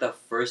 injured in like the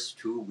first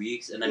 2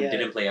 weeks and then Yeah.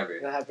 didn't play ever.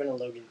 That happened to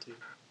Logan, too.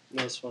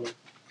 That was funny.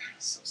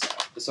 So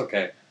sad. It's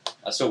okay.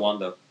 I still won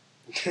though.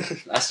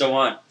 I still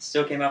won.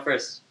 Still came out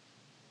first.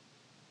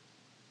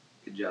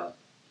 Good job.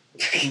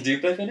 Do you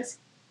play fantasy?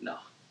 No.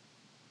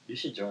 You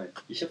should join.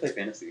 You should play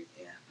fantasy.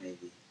 Yeah,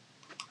 maybe.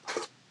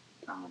 I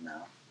don't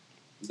know.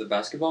 The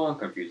basketball one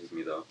confuses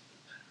me though.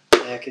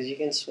 Yeah, because you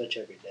can switch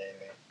every day,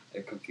 right?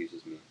 It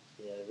confuses me.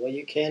 Yeah, what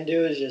you can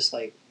do is just,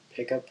 like,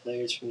 pick up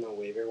players from the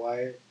waiver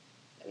wire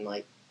and,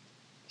 like,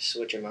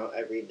 switch them out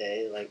every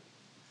day, like.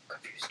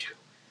 Confused too.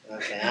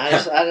 Okay, I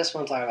just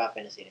want to talk about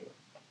fantasy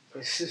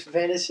anymore.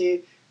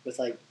 Fantasy with,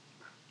 like,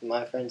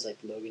 my friends like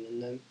Logan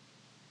and them.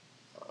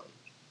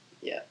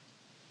 Yeah,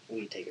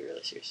 we take it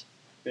really serious.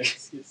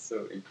 Fantasy is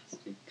so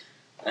interesting.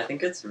 I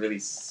think it's really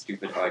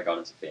stupid how I got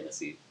into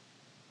fantasy.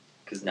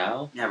 Cause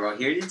now Yeah, bro,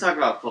 hearing you talk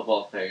about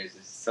football players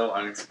is so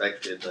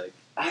unexpected. Like,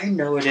 I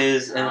know it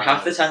is, and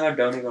half the time I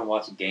don't even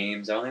watch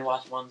games. I only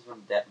watch ones when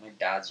my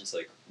dad's just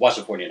like, watch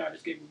the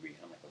 49ers game with me.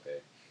 I'm like, okay.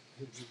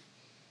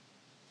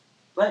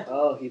 Play.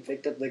 Oh, he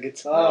picked up the no,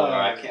 guitar.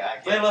 I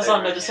can't Play what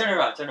song? No, just turn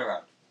around. Turn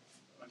around.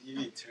 What do you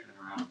mean turn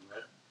around, bro?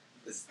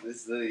 This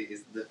literally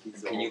is the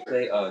pizza. Can you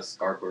play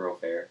Scarborough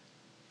Fair?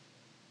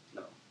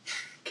 No.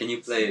 Can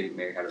you play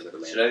Mary Had a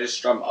Little Lamb? Should I just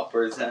strum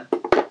upwards then?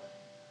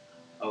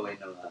 Oh wait,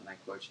 no, my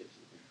chord shapes.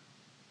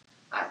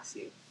 I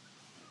see.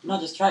 No,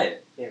 just try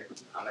it. Here.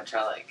 I'm gonna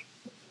try like.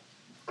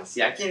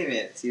 See, I can't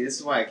even. See, this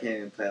is why I can't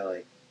even play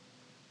like.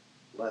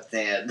 Left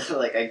hand.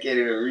 Like I can't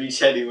even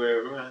reach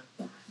anywhere, bro.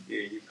 Here,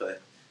 you play.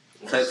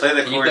 Play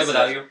the Can you play chorus.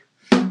 without you?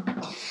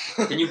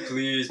 Can you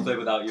please play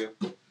without you?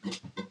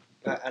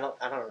 I don't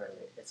remember.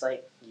 It's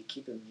like you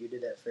keep it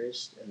muted at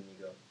first, and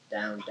you go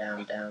down,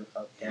 down, down,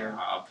 up, Yeah, down.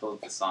 I'll pull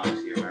up the song so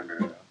you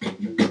remember.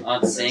 I'll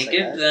take like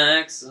it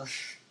back.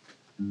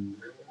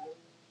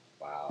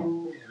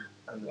 Wow.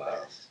 I'm the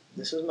Wow. best.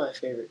 This was my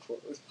favorite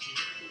quote.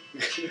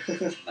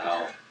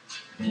 No.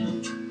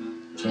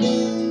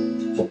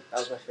 That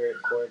was my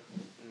favorite chord.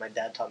 My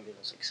dad taught me when I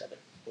was like 7.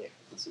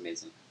 That's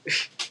amazing.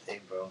 Hey,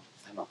 bro,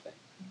 I'm not playing.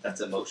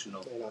 that's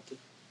emotional. Try not to.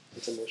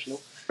 It's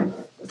emotional.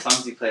 What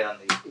songs do you play on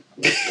the?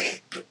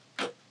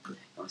 I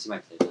want to see my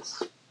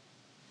playlist.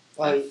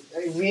 Oh,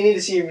 we need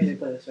to see your music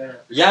playlist right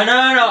Yeah,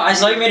 no. I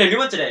saw you made a new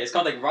one today. It's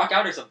called like Rock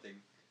Out or something.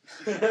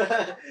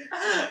 now.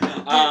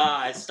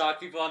 I stalk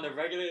people on the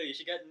regular. You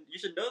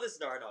should know this,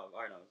 Arno.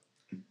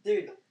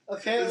 Dude,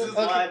 apparently. This is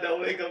why I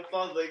don't wake up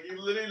public. You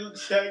literally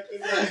check.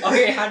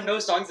 Okay, it had no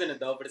songs in it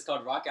though, but it's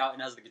called Rock Out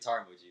and has the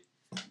guitar emoji.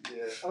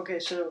 Yeah. Okay,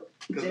 so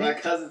Because my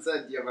cousin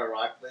said, "Do you have a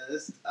rock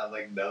playlist?" I'm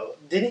like, "No."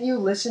 didn't you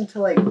listen to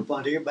like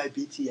Butter by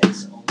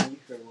BTS only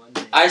for one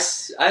day? I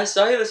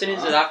saw you listening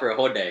to that for a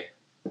whole day.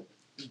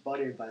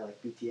 Butter by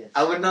like BTS.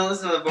 I would not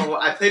listen to it, but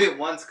I played it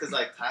once because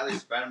like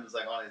Tyler's friend was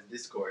like on his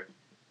Discord.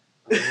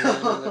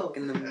 Look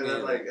in the And then mirror.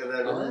 like, and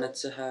then, I'm not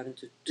so hard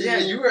to do. yeah,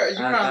 you were I on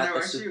got there, the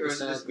weren't you? Or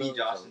was it just me, superstar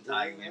Josh, glow. and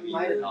Ty? Maybe you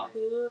Might were have not. I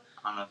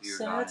don't know if you were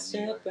gone. Sad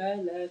anymore. step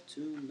right left to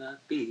my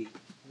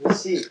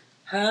Let's see.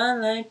 I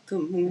like the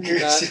moon Bro,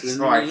 rock with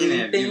Bro, I can't me,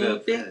 even do the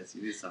baby. playlist.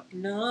 You do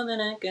something. Know that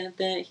I got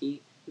that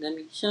heat. Let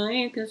me show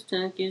you 'cause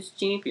talk is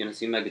cheap. You wanna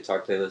see my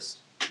guitar playlist?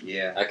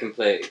 Yeah. I can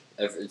play.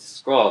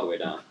 Scroll all the way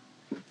down.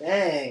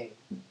 Dang.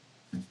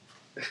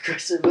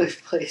 Aggressively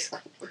plays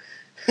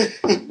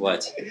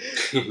What?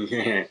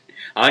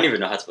 I don't even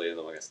know how to play the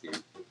Among Us theme.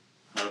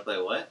 How to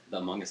play what? The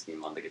Among Us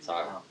theme on the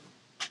guitar.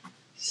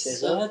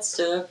 Scissor? Sad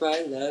step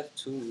right left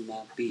to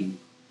my beat.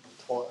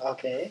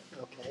 Okay.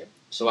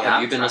 So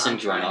have you been listening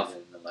to trying enough?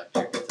 an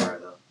electric guitar.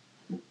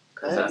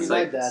 Because My that's dad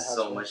like has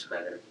so one. much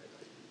better.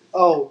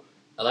 Oh.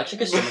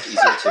 Electric is so much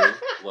easier too.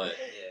 What?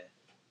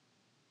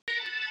 Yeah.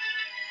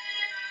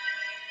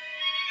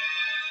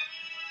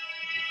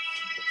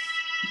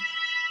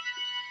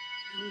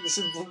 This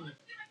is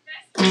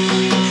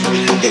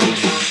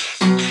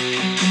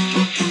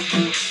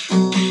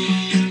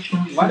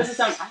Why does it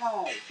sound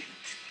ow?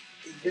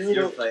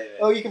 You're playing it.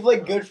 Oh, you can play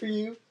Good For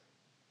You?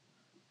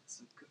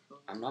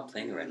 I'm not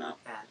playing it right now.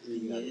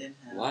 Yeah.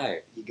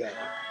 Why? You got it.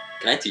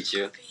 Can I teach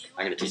you?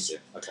 I'm gonna teach you.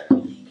 Okay.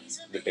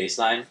 The bass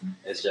line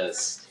is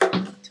just. And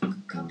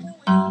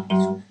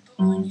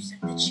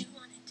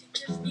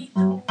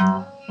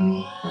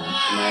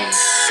then.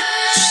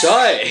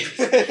 Shut!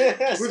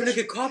 We're gonna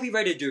get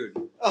copyrighted, dude.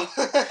 Oh.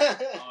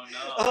 Oh no.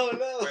 Oh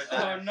no. Where's that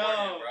Oh, recording,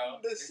 no. bro?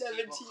 The There's people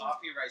 17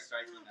 copyright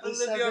striking The us.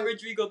 Olivia seven-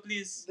 Rodrigo,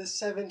 please. The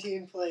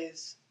 17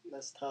 plays.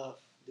 That's tough,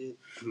 dude.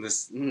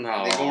 This They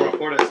no. gonna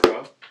report us,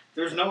 bro.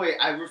 There's no way.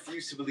 I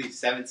refuse to believe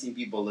 17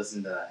 people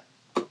listen to that.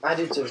 I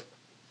do too.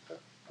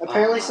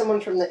 Apparently,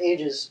 someone from the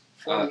ages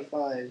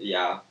 45.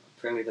 Yeah.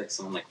 Apparently, like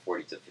someone like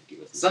 40 to 50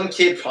 listens. Some to it.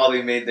 kid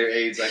probably made their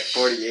age like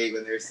 48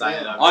 when they were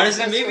signing up. Honestly,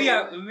 That's maybe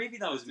so- maybe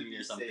that was To me be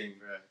or something. safe,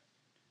 bro.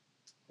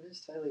 What is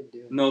Tyler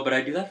doing? No, but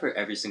I do that for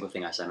every single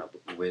thing I sign up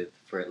with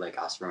for like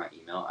ask for my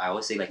email. I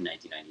always say like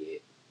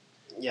 1998.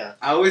 Yeah.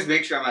 I always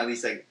make sure I'm at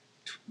least like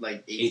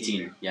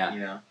 18. 18, yeah. You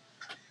know?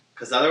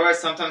 Because otherwise,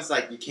 sometimes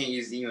like you can't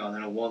use email and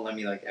then it won't let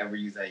me like ever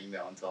use that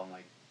email until I'm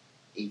like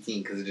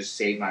 18 because it just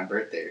saved my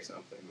birthday or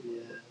something.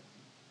 Yeah.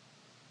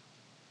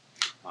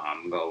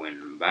 I'm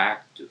going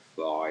back to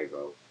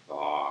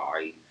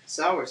 505.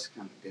 Sour's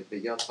kind of good,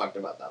 but y'all talked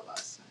about that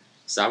last time.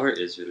 Sour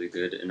is really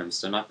good, and I'm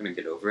still not gonna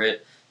get over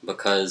it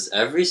because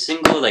every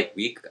single like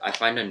week I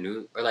find a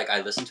new or like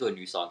I listen to a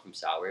new song from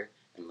Sour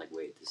and I'm like,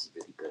 wait, this is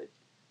really good.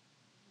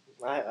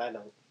 I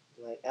don't.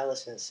 Like, I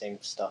listen to the same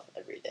stuff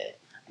every day.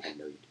 I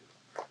know you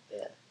do.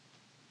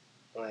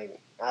 Like,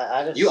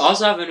 I just. You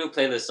also have a new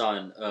playlist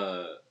on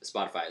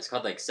Spotify. It's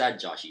called like Sad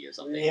Joshi or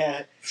something.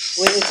 Yeah.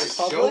 Wait, it's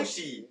public?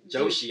 Joshi.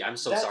 Joshi, I'm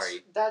so That's-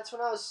 sorry. That's when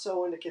I was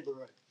so into Kid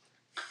Leroy.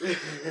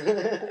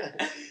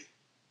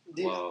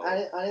 Dude, Whoa.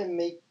 I didn't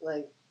make,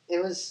 like,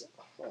 it was.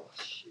 Oh,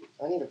 shoot.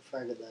 I need a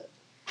private that.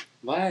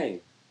 Why?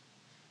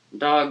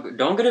 Dog,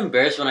 don't get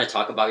embarrassed when I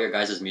talk about your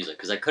guys' music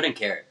because I couldn't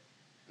care.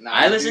 Nah,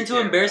 I do listen to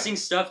care, embarrassing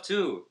stuff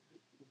too.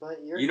 But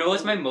you're. You know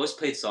what's my cool. most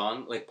played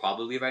song, like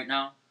probably right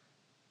now?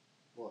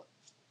 What?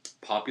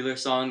 Popular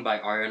song by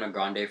Ariana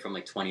Grande from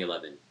like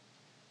 2011.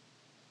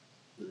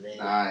 Lit.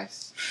 bro.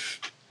 Nice.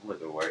 What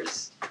the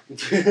worst.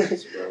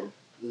 Bro.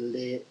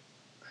 Lit.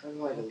 How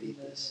do I delete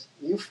this?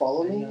 You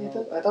follow me,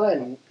 Ethan? I thought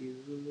I.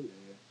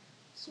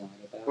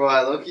 Bro,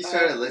 I low-key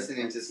started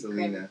listening to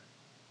Selena.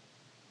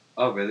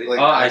 Oh really? Like,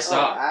 oh, I I-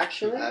 saw.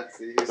 Actually? That's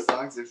it. Your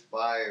songs are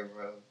fire,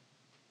 bro.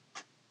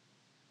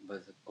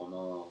 Was it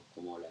como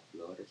la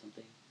flor or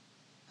something?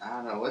 I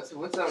don't know. What's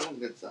that one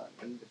good song?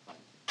 I need to find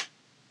it.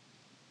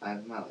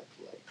 I'm not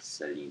like.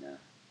 Selena.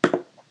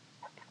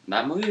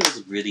 That movie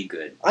was really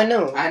good. I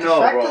know. I The know,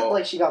 fact bro. that,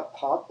 like, she got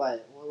popped by.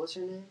 What's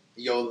her name?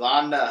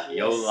 Yolanda.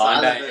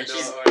 Yolanda, Salvador and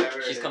she's- or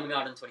whatever She's it coming is.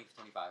 out in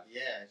 2025.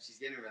 Yeah, she's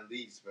getting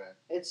released, bro.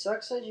 It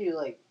sucks that you,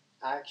 like,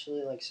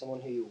 actually, like,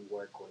 someone who you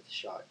work with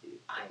shot you.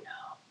 I Like,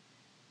 know.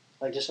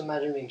 like, just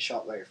imagine being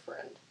shot by your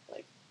friend.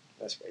 Like,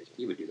 that's crazy.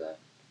 You would do that.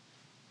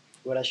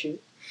 Would I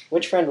shoot?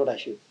 Which friend would I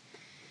shoot?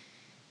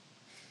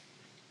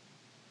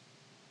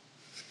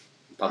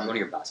 Probably one of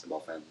your basketball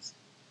friends.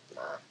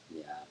 Nah.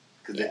 Yeah,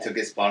 Because Yeah. they took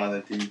his spot on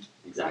the team.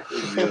 exactly.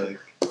 You'd be like,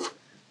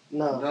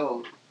 No.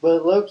 no.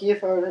 But low-key,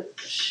 if I were to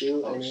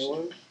shoot Oh,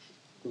 anyone,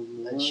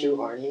 I'd shoot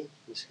Arnie.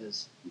 Just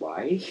because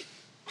Why?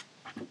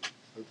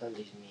 sometimes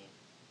he's mean.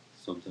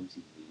 Sometimes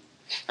he's mean.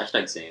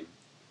 Hashtag same.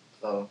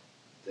 Oh,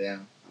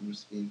 damn. I'm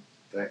just being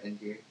threatened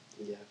here.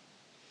 Yeah.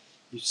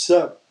 You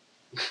suck.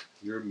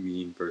 You're a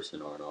mean person,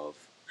 Arnov.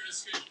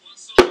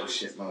 Oh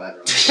shit, my bad.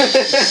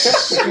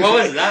 What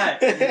was that?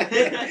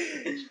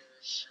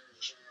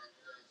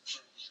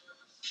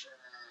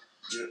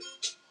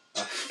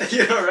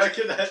 You don't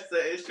recognize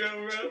the intro,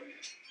 bro?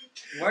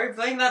 Why are you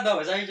playing that though?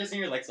 Is that you just in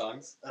your like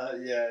songs?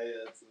 Yeah,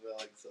 it's about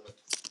like so.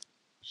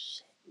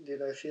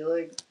 Dude, I feel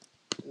like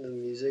the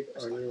music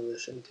Arnie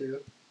listened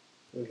to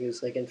when he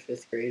was like in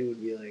 5th grade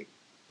would be like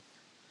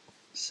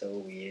so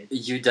weird.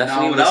 You No,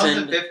 definitely when I was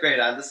in listened. 5th grade,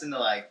 I listened to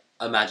like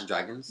Imagine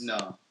Dragons.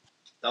 no,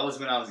 that was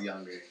when I was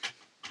younger.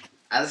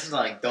 I listened to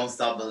like "Don't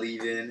Stop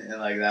Believing" and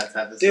like that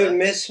type of Dude, stuff.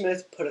 Miss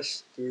Smith put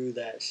us through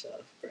that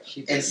stuff, bro.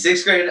 She In did.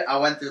 6th grade, I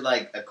went through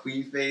like a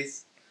Queen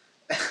phase.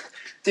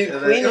 Dude,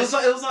 And Queen it is...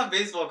 was my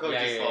baseball coach's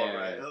Yeah, yeah, fault, yeah,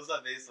 right? yeah. It was my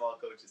baseball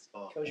coach's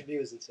fault. Coach B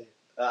was insane.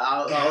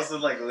 I was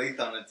with like Leith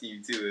on the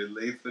team too, and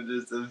Leith would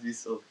just it would be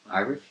so fun. I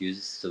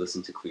refused to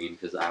listen to Queen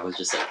because I was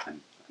just like,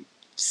 I'm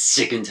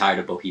sick and tired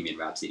of Bohemian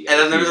Rhapsody. And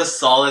then there was a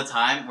solid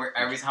time where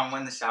every time I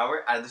went in the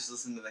shower, I just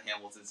listened to the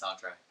Hamilton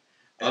soundtrack.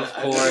 And Of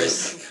I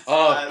course. just- Of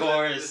I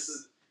course.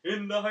 listened-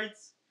 In the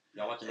Heights.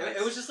 Y'all watching It, Heights?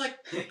 it was just like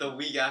the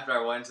week after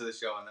I went to the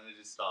show, and then it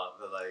just stopped.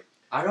 But like,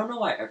 I don't know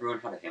why everyone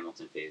had a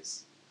Hamilton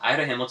phase. I had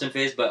a Hamilton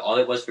phase, but all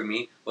it was for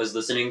me was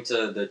listening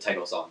to the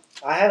title song.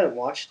 I haven't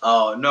watched.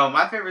 Oh no,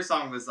 my favorite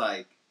song was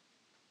like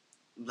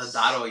the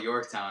Battle of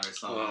Yorktown or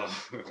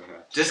something.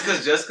 Just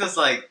cause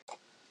like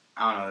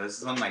I don't know, this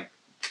is one like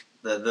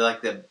the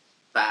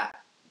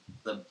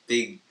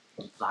big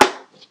like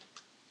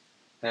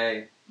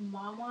Hey.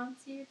 Mom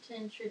wants you to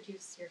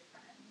introduce your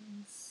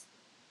friends.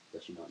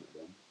 Does she not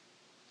know them?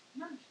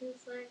 No,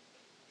 she's like,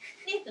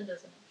 Nathan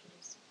doesn't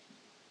introduce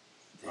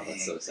me. Oh,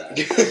 that's so sad.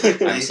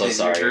 Hello. I'm so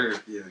sorry.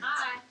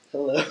 Hi.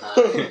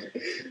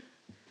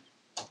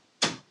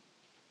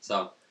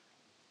 So,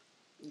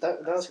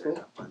 that was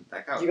cool.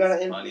 That guy You was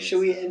gotta. funny Should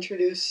as we hell.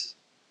 introduce?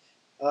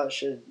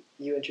 Should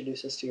you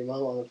introduce us to your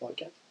mom on the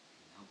podcast?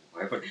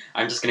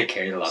 I'm just gonna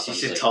carry the last She one.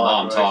 should Like, talk.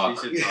 Mom, bro.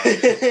 talk. She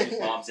should talk.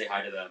 Mom, say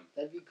hi to them.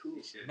 That'd be cool.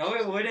 She should. No,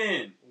 it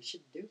wouldn't. We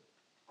should do.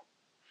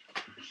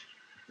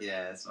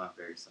 Yeah, that's my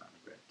favorite song,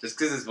 bro. Just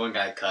because this one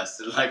guy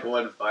cussed in like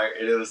one part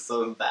and it was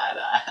so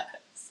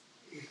badass.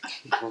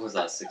 What was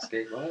that, 6th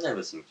grade? What was I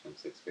listening to in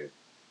 6th grade?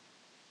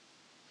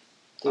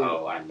 Dude.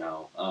 Oh, I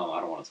know. Oh,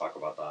 I don't want to talk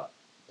about that.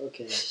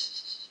 Okay.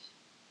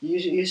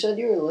 You said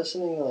you were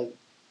listening to, like,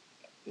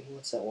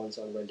 what's that one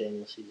song by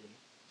Daniel Caesar?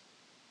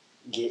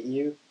 Get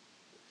You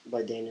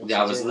by Daniel Caesar.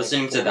 Yeah, I was in,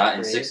 listening like, to that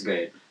in 4th grade. 6th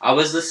grade. I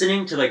was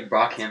listening to like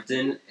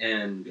Brockhampton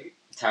and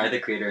Tyler the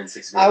Creator in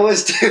 6th grade. I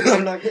was too.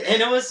 I'm not.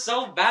 And it was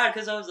so bad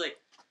because I was like,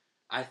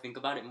 I think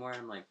about it more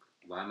and I'm like,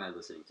 why am I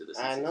listening to this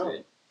in I 6th know.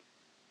 grade?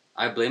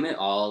 I blame it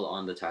all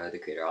on the Tyler the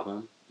Creator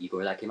album,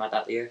 Igor, that came out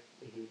that year.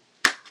 Mhm.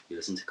 You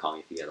listen to Call Me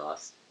If You Get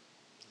Lost.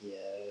 Yeah.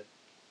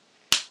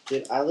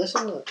 Dude, I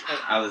listen to.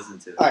 I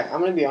listened to that. Alright, I'm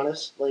gonna be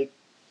honest. Like,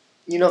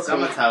 you know, Some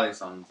Khalid, Italian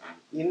songs.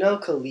 you know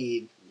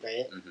Khalid,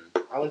 right? Mm-hmm.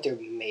 I went through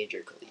a major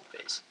Khalid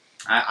phase.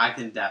 I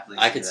can definitely.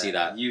 I could see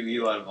that.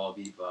 You out of all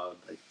people, I would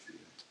like to see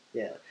that.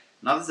 Yeah.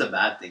 Not that it's a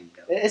bad thing,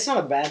 you know. It's not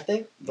a bad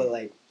thing, but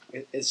like,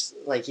 it's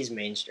like he's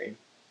mainstream.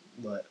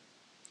 But,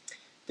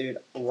 dude,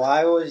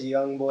 why was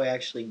YoungBoy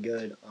actually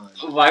good on?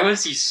 Why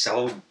was he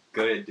so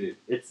good, dude?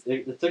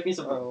 It took me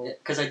some Oh.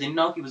 because I didn't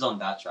know he was on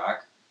that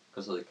track.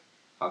 Because like,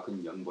 how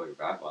can YoungBoy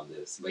rap on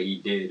this? But he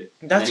did.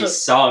 And That's then he what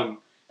sung,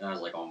 and I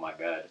was like, oh my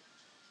god.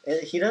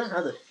 he doesn't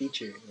have the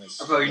feature. Like,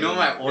 Bro, you know what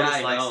my Yeah, oldest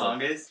I like know.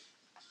 song is?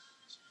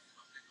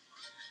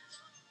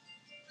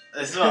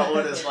 This is my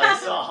oldest like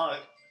song.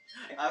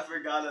 I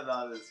forgot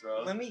about this,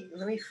 bro. Let me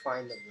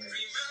find the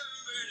lyrics.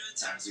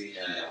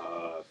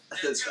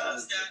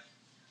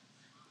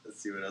 Let's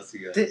see what else we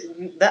got.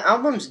 The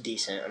album's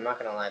decent. I'm not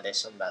gonna lie. There's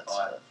some bad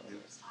stuff. on it.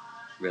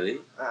 Really?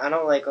 I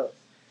don't like.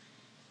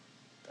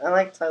 I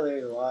like Tyler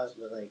a lot,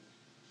 but like,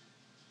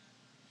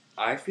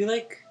 I feel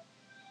like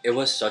it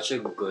was such a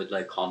good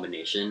like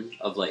combination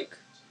of like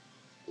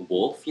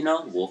Wolf, you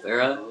know, Wolf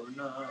era.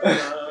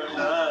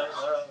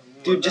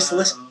 Dude, just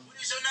listen.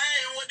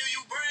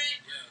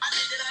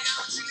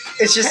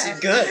 It's just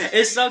good.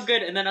 It's so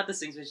good, and then at the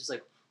sings, it's just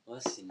like,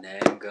 what's your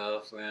name,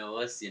 girlfriend?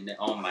 What's your name?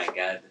 Oh my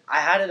god. I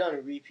had it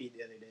on repeat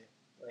the other day.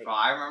 Like, Bro,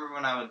 I remember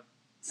when I would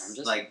I'm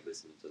just like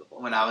listening to the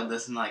whole. when I would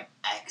listen to like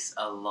X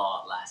a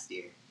lot last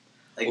year.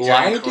 Like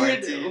Why during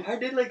quarantine.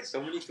 did like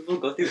so many people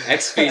go through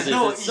X phases?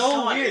 No, It's so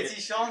Ishan, weird. It's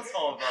Ishan's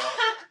fault, bro.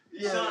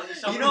 You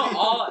know,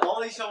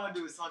 all Ishan would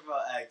do is talk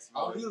about X,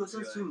 bro. all he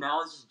listens to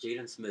now is just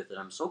Jaden Smith, and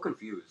I'm so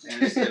confused. And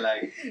just be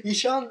like,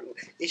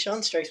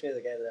 Ishan strikes me as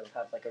a guy that would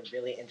have like a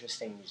really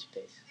interesting music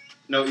taste.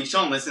 no,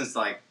 Ishan listens to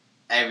like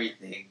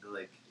everything.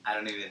 Like I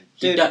don't even.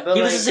 Dude, He but,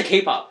 listens to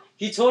K-pop.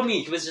 He told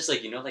me, he was just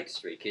like, you know, like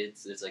Stray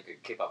Kids. It's like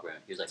a K-pop brand.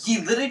 He was like,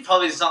 He literally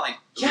probably does not like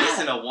Yeah.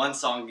 listen to one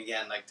song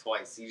again like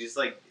twice. He just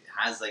like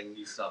has like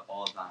new stuff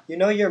all the time. You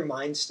know Your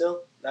Mind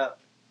Still?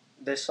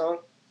 This song?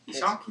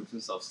 Ishan keeps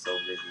himself so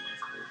busy.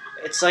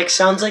 It's like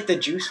sounds like the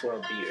Juice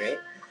WRLD beat,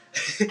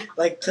 right?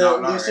 Like to No,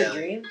 not Lucid really.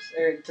 Dreams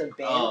or to Bandit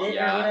Oh,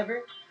 yeah. or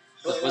whatever.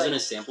 But, wasn't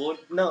like, it sampled?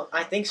 No,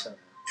 I think so.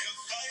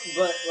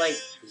 But like,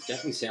 It's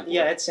definitely sampled.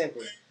 yeah, it's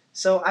sampled.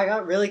 So I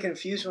got really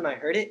confused when I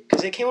heard it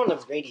because it came on the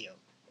radio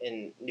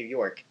in New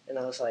York, and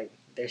I was like,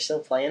 "They're still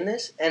playing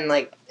this?" And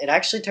like, it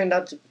actually turned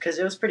out to because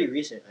it was pretty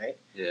recent, right?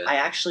 Yeah. I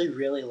actually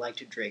really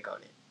liked Drake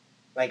on it.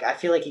 Like, I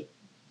feel like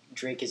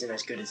Drake isn't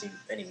as good as him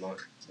anymore.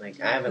 Like,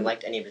 I haven't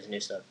liked any of his new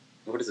stuff.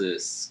 What is it?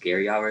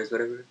 Scary Hours,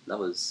 whatever? That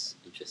was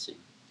interesting.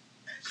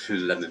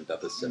 Lemon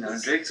pepper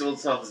steppers. Drake's old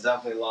stuff is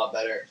definitely a lot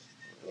better.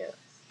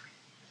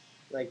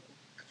 Like,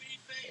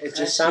 it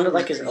just sounded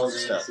like his old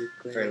stuff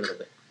for a little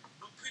bit.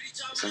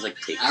 It sounds like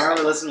Take. I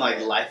remember listening to,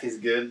 like Life Is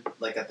Good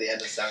like at the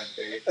end of 7th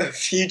grade.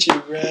 Future,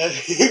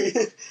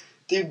 bruh.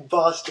 Dude,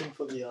 Boston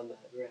put me on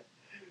that, bruh.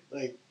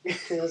 Like,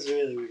 it was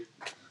really weird.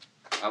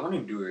 I want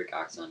to do a Rick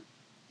accent.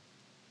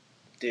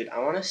 Dude, I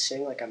want to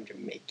sing like I'm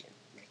Jamaican.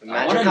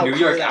 I want a how New cool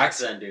York that-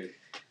 accent, dude.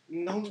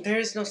 No, there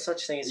is no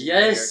such thing as a New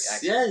York Yes,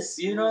 accent. yes.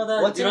 You know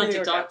that What's dude a on New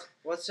York TikTok. accent?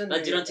 What's a New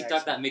That dude on York TikTok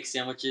accent? that makes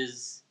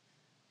sandwiches.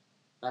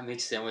 That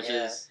makes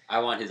sandwiches. I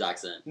want his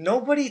accent.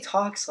 Nobody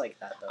talks like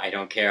that though. I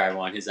don't care. I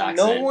want his accent.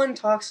 No one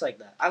talks like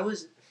that. I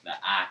was The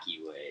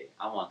Aki way.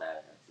 I want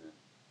that accent.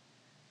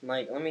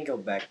 like, let me go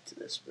back to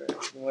this, bro.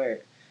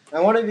 Where I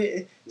want to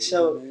be.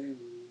 So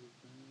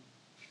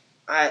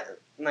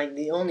like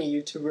the only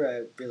YouTuber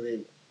I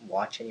really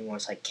watch anymore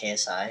is like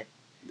KSI.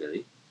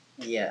 Really?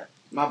 Yeah.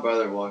 My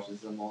brother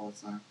watches them all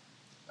the time.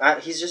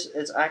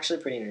 It's actually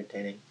pretty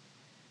entertaining.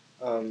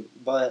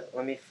 But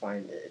let me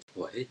find it.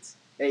 What?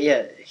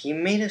 Yeah, he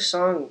made a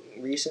song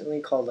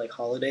recently called like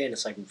Holiday, and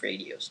it's like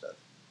radio stuff.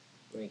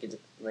 Like it's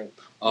like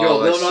Oh, Yo,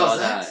 I Lil saw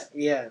Nas X? that.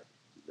 yeah,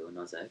 Lil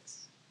Nas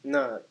X?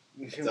 no.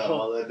 It's a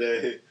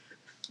holiday.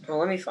 Well,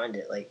 let me find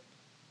it. Like,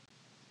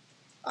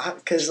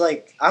 cause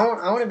like I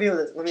want to be able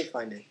to. Let me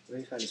find it. Let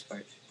me find this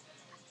part.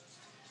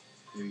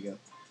 Here we go.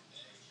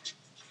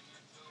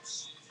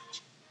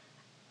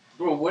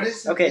 Bro, what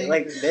is the Okay, thing?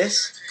 like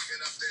this.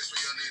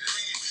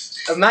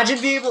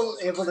 Imagine being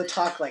able to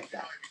talk like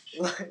that.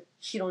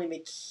 He'd only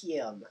make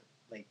him.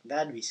 Like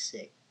that'd be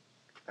sick.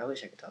 I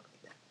wish I could talk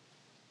like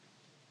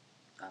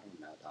that. I don't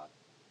know, dog.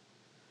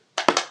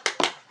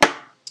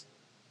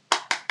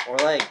 Or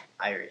like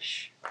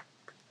Irish.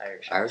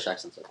 Irish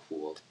accents are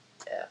cool.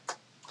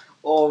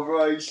 Oh,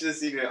 bro, you should have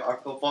seen it. Our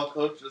football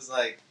coach was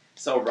like,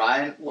 so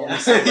Ryan Yeah. only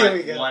sold Here we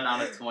like go. 1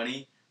 out of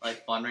 20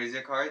 like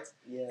fundraiser cards,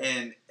 Yeah.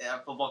 and our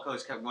football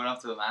coach kept going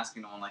up to him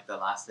asking him on like the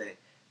last day,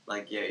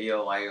 like,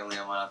 yo, why you only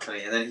have 1 out of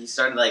 20? And then he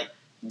started like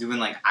doing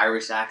like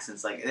Irish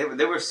accents, like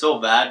they were so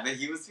bad, but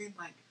he was being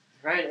like,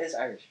 Ryan is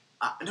Irish.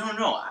 I know,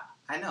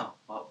 I know.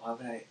 Why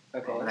would I?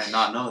 Okay. Why would I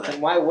not know that?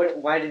 And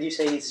why did you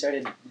say he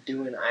started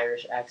doing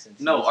Irish accents?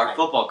 No, He's our Irish.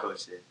 football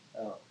coach did.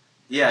 Oh.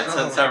 Yeah,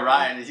 Oh to my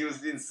Ryan, and he was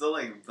being so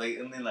like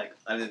blatantly like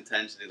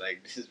unintentionally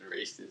like just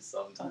racist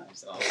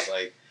sometimes. And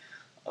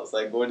I was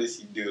like, what is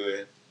he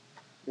doing?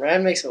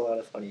 Ryan makes a lot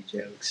of funny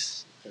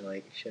jokes. And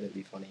like, shouldn't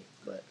be funny,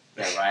 but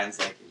Yeah, Ryan's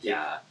like,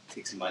 Yeah. it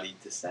takes money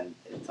to send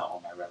it to all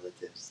my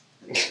relatives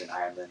and live in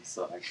Ireland,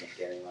 so I can't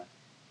get anyone.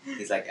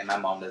 He's like, and my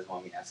mom doesn't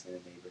want me asking the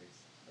neighbors.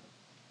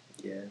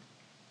 yeah.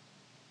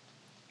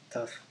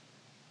 Tough.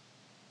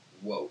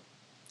 Whoa.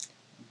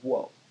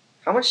 Whoa.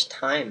 How much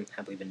time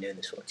have we been doing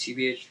this for?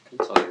 TBH, can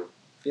tell you.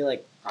 I feel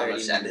like I'm 30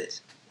 gonna send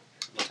minutes.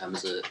 What time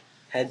is it?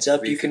 Heads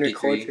up, you can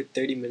record 3:53. for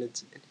 30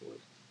 minutes. Anyway.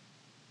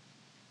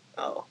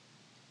 Oh.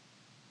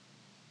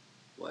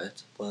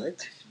 What?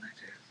 What?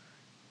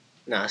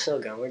 Nah, still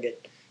going. We're good.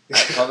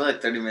 Probably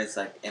like 30 minutes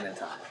like in a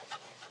time,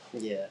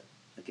 Yeah.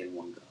 like in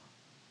one go.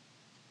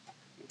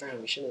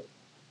 Damn, we shouldn't.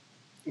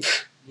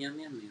 Meow, meow,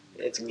 meow, meow.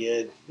 It's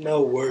good.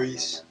 No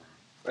worries.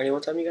 Ernie,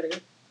 what time you gotta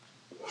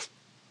go?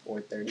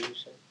 4:30 or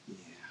so. Yeah.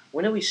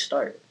 When did we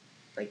start?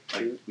 Like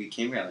 2? Like we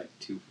came here at like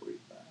 2:45.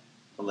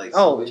 But like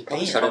Oh, we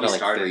probably damn. started at we like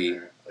started 3.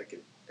 there,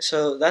 like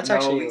So that's no,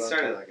 actually. we a long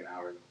started time. like an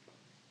hour ago.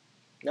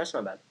 That's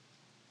not bad.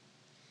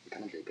 We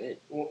kind of did good.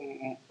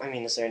 I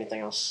mean, is there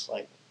anything else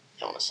like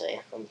you want to say?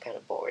 I'm kind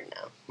of bored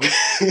now.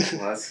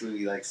 Well, that's who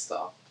we like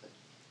stopped.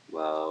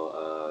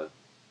 Well,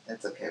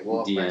 It's okay. We'll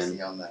have DN.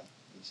 mercy on them.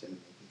 We shouldn't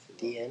make it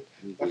too long.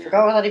 DN. I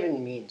forgot what that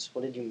even means.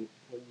 What did you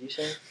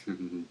say?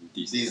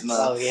 These nuts.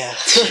 Oh yeah.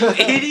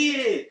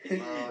 Idiot!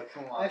 Oh,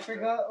 come on. I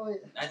forgot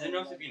what. I didn't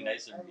know if to be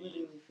nice or I mean.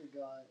 literally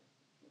forgot.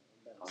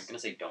 I was gonna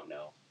say don't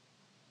know.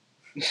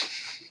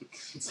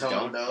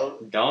 Don't know.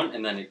 Don't,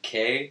 and then a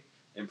K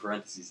in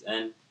parentheses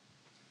N.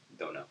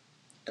 Don't know.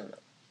 Don't know.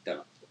 Don't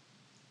know.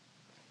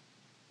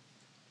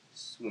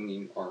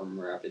 Swinging arm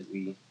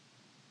rapidly.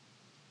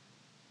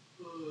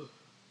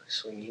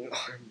 Swinging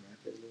arm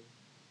rapidly.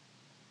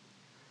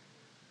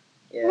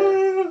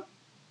 Yeah.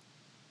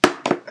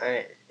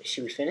 Alright,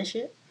 should we finish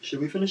it? Should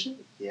we finish it?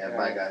 Yeah, bye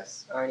Alright.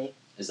 guys. Arnie?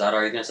 Is that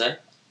all you're gonna say?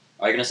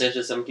 Are you gonna say it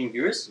to 17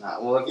 viewers? Nah,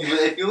 well,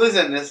 if you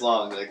listen this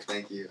long, like,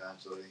 thank you,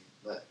 actually.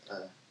 But,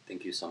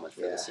 Thank you so much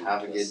for yeah, listening.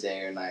 have a to good us.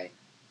 day or night.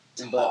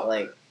 But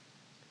like,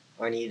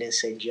 Arnie, you didn't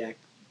say Jack.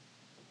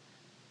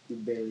 You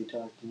barely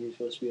talked, and you're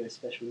supposed to be our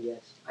special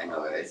guest. I know,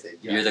 Oh, I right? say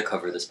You're the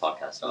cover of this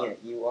podcast, dog. Yeah,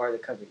 you are the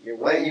cover. You're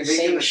Wait, wearing you the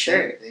making same the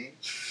shirt. Same thing?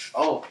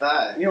 Oh,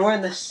 that. You're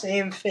wearing the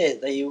same fit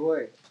that you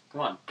wore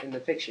Come on. in the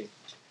picture.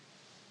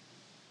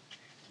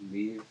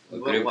 Leave a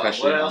What, good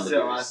impression what on else the do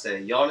I want viewers. to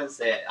say? Y'all didn't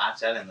say it.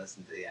 Actually, I didn't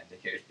listen to the end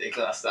of your thing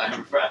last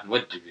time, bro.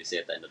 What did we say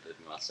at the end of the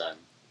last time?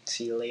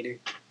 See you later.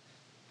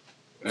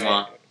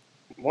 Mwah.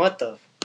 What the?